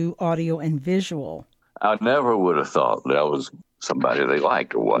to audio and visual. I never would have thought that was somebody they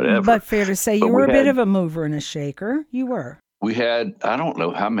liked or But whatever. fair to say, But you were a bit of a mover and a shaker. You were. we had, I don't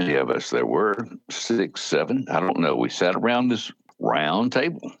know how many of us there were, 6, 7, I don't know. We sat around this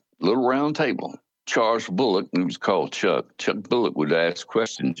little round table. Charles Bullock, he was called Chuck. Chuck Bullock would ask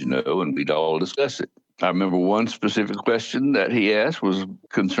questions, and we'd all discuss it. I remember one specific question that he asked was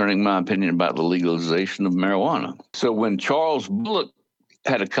concerning my opinion about the legalization of marijuana. So when Charles Bullock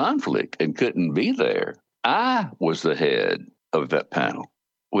had a conflict and couldn't be there, I was the head of that panel,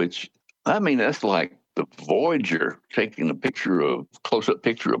 which, I mean, that's like the Voyager taking a close-up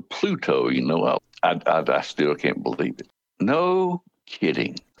picture of Pluto. I still can't believe it. No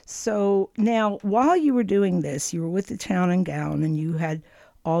kidding. So now, while you were doing this, you were with the Town and Gown and you had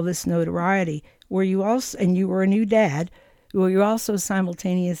all this notoriety. Were you also, and you were a new dad, were you also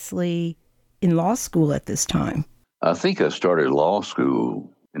simultaneously in law school at this time? I think I started law school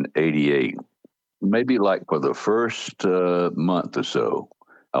in '88. Maybe like for the first month or so,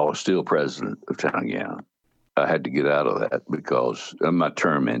 I was still president of Town and Gown. I had to get out of that because my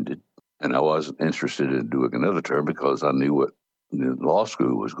term ended, and I wasn't interested in doing another term because I knew what the law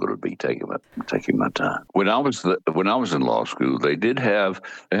school was going to be taking my time. When I was in law school, they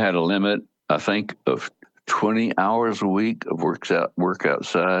had a limit, I think, of 20 hours a week of work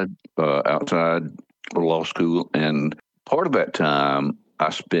outside law school, and part of that time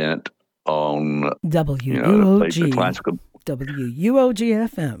I spent on WUOG. classical. WUOG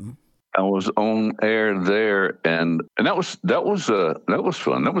FM. I was on air there, and that was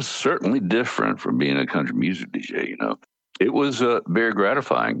fun. That was certainly different from being a country music DJ. It was very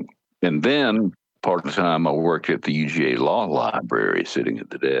gratifying. And then part of the time I worked at the UGA Law Library, sitting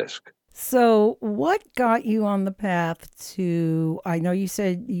at the desk. So what got you on the path to, I know you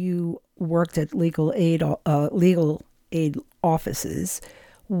said you worked at legal aid offices.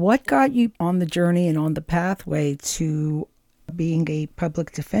 What got you on the journey and on the pathway to being a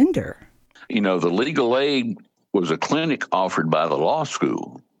public defender? The legal aid was a clinic offered by the law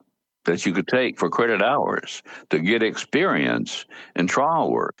school that you could take for credit hours to get experience in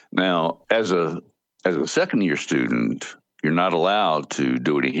trial work. Now, as a second year student, you're not allowed to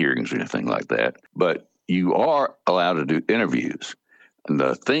do any hearings or anything like that, but you are allowed to do interviews. And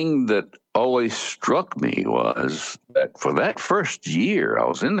the thing that always struck me was that for that first year I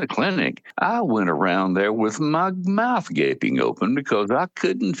was in the clinic, I went around there with my mouth gaping open because I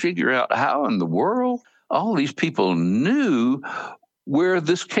couldn't figure out how in the world all these people knew where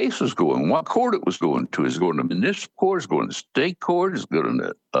this case was going, what court it was going to. Is it going to municipal court? Is it going to state court? Is it going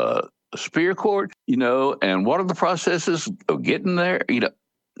to superior court? And what are the processes of getting there?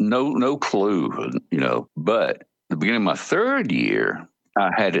 No clue. But the beginning of my third year,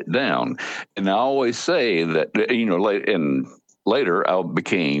 I had it down, and I always say that later I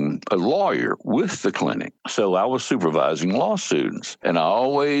became a lawyer with the clinic, so I was supervising law students, and I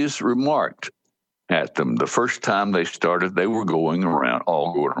always remarked at them the first time they started, they were going around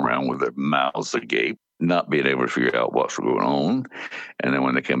with their mouths agape, not being able to figure out what's going on. And then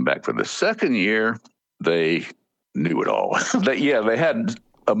when they came back for the second year, they knew it all. They had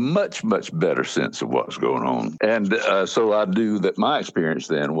a much, much better sense of what's going on. And so I do that. My experience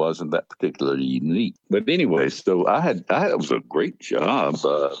then wasn't that particularly unique. But anyway, so it was a great job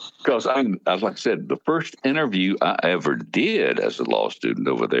because like I said, the first interview I ever did as a law student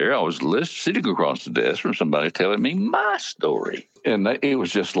over there, I was sitting across the desk from somebody telling me my story. And it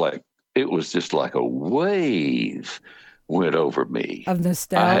was just like a wave went over me. Of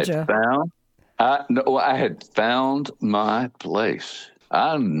nostalgia. I had found my place.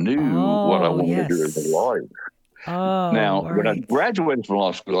 I knew what I wanted to do as a lawyer. Now, when I graduated from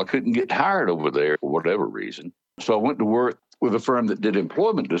law school, I couldn't get hired over there for whatever reason. So I went to work with a firm that did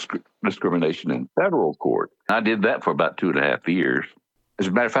employment discrimination in federal court. I did that for about 2.5 years. As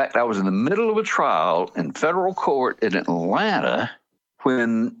a matter of fact, I was in the middle of a trial in federal court in Atlanta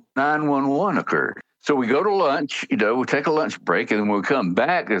when 911 occurred. So we go to lunch, we take a lunch break, and then when we come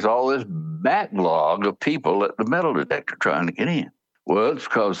back, there's all this backlog of people at the metal detector trying to get in. Well, it's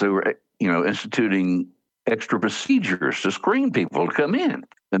because they were, instituting extra procedures to screen people to come in.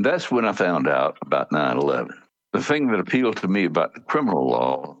 And that's when I found out about 9/11. The thing that appealed to me about the criminal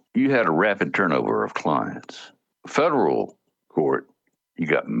law, you had a rapid turnover of clients. Federal court, you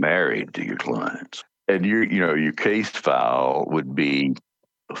got married to your clients. And your case file would be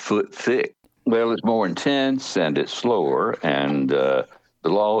a foot thick. Well, it's more intense and it's slower, and the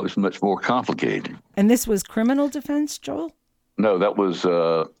law is much more complicated. And this was criminal defense, Joel? No, that was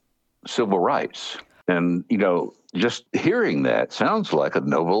civil rights. And, just hearing that sounds like a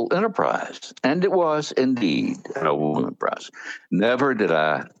noble enterprise. And it was indeed a noble enterprise. Never did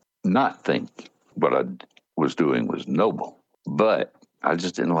I not think what I was doing was noble. But I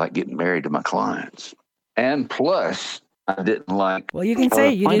just didn't like getting married to my clients. And plus, I didn't like... Well, you can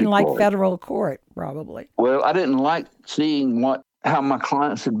say you didn't like federal court, probably. Well, I didn't like seeing how my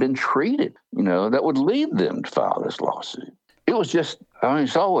clients had been treated, that would lead them to file this lawsuit. It was just,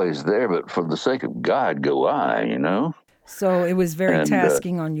 it's always there, but for the sake of God, go I, So it was very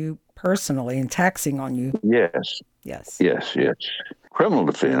tasking on you personally and taxing on you. Yes. Criminal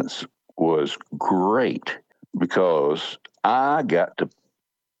defense was great because I got to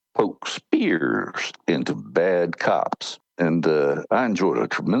poke spears into bad cops. And I enjoyed a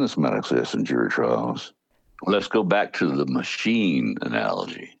tremendous amount of success in jury trials. Let's go back to the machine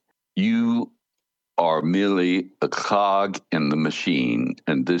analogy. You are merely a cog in the machine,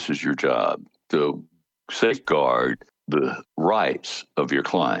 and this is your job, to safeguard the rights of your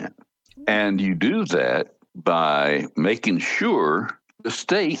client. And you do that by making sure the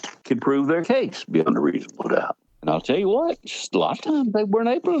state can prove their case beyond a reasonable doubt. And I'll tell you what, a lot of times they weren't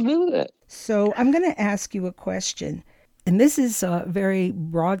able to do that. So I'm going to ask you a question. And this is a very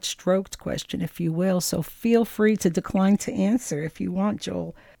broad-stroked question, if you will, so feel free to decline to answer if you want,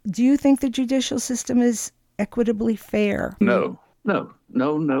 Joel. Do you think the judicial system is equitably fair? No. And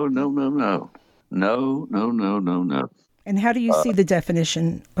how do you see the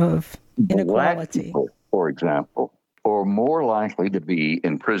definition of inequality? Black people, for example, are more likely to be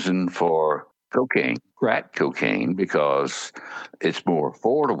in prison for cocaine, crack cocaine, because it's more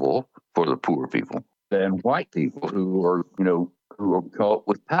affordable for the poor people than white people who are caught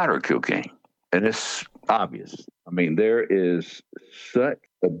with powder cocaine. And it's obvious. There is such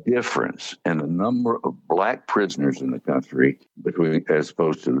a difference in the number of black prisoners in the country as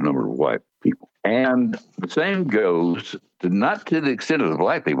opposed to the number of white people. And the same goes not to the extent of the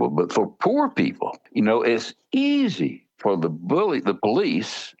black people, but for poor people. It's easy for the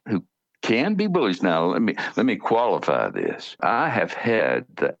police who can be bullies. Now, let me qualify this. I have had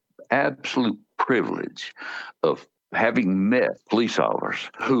the absolute privilege of having met police officers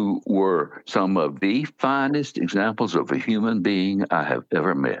who were some of the finest examples of a human being I have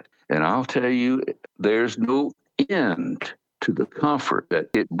ever met. And I'll tell you, there's no end to the comfort that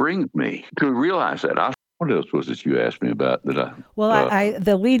it brings me to realize that. What else was it you asked me about?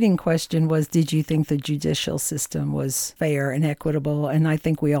 The leading question was, did you think the judicial system was fair and equitable? And I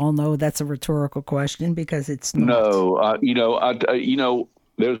think we all know that's a rhetorical question because it's not. No,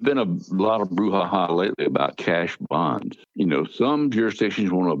 there's been a lot of brouhaha lately about cash bonds. Some jurisdictions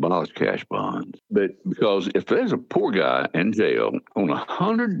want to abolish cash bonds. But because if there's a poor guy in jail on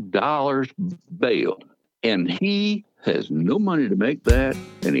 $100 bail and he has no money to make that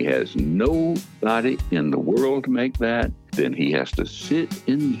and he has nobody in the world to make that, then he has to sit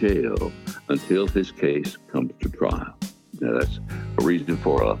in jail until his case comes to trial. Now, that's a reason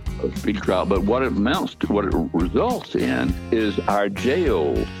for a speedy trial. But what it results in is our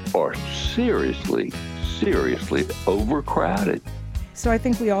jails are seriously overcrowded. So I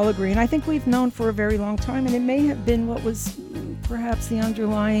think we all agree, and I think we've known for a very long time, and it may have been what was perhaps the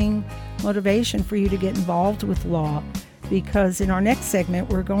underlying motivation for you to get involved with law. Because in our next segment,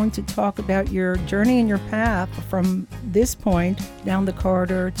 we're going to talk about your journey and your path from this point down the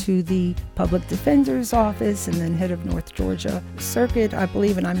corridor to the public defender's office and then head of North Georgia Circuit, I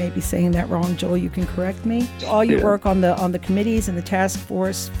believe, and I may be saying that wrong, Joel, you can correct me. All your work on the committees and the task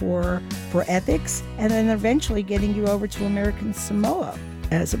force for ethics, and then eventually getting you over to American Samoa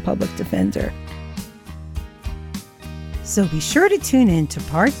as a public defender. So be sure to tune in to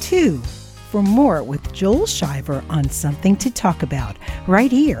part 2 for more with Joel Shiver on Something to Talk About, right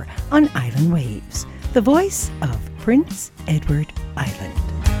here on Island Waves, the voice of Prince Edward Island.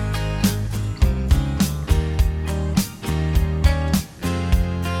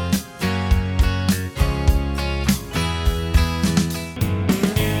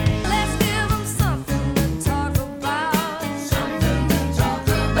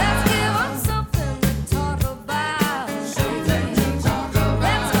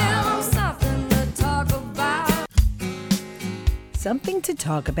 Something to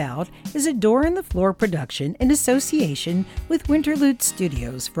Talk About is a Door on the Floor production in association with Winterlude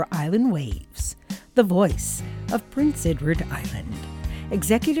Studios for Island Waves, the voice of Prince Edward Island.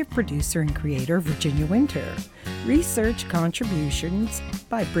 Executive producer and creator Virginia Winter. Research contributions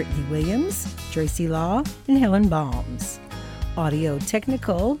by Brittany Williams, Tracy Law, and Helen Balms. Audio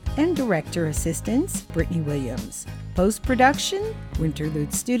technical and director assistance, Brittany Williams. Post-production,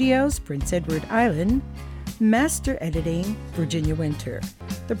 Winterlude Studios, Prince Edward Island. Master editing, Virginia Winter.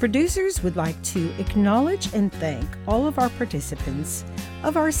 The producers would like to acknowledge and thank all of our participants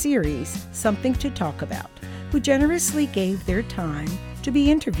of our series, Something to Talk About, who generously gave their time to be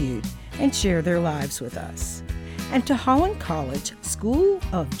interviewed and share their lives with us. And to Holland College School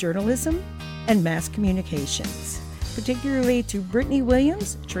of Journalism and Mass Communications, particularly to Brittany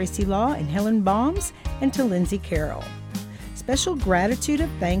Williams, Tracy Law, and Helen Balms, and to Lindsay Carroll. Special gratitude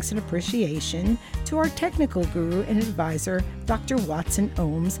of thanks and appreciation to our technical guru and advisor, Dr. Watson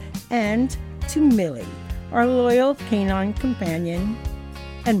Ohms, and to Millie, our loyal canine companion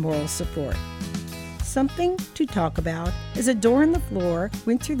and moral support. Something to Talk About is a Door on the Floor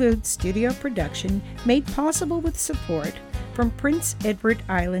Winterlude studio production made possible with support from Prince Edward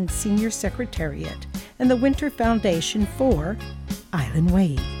Island Senior Secretariat and the Winter Foundation for Island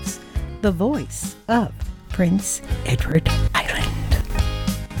Waves, the voice of Prince Edward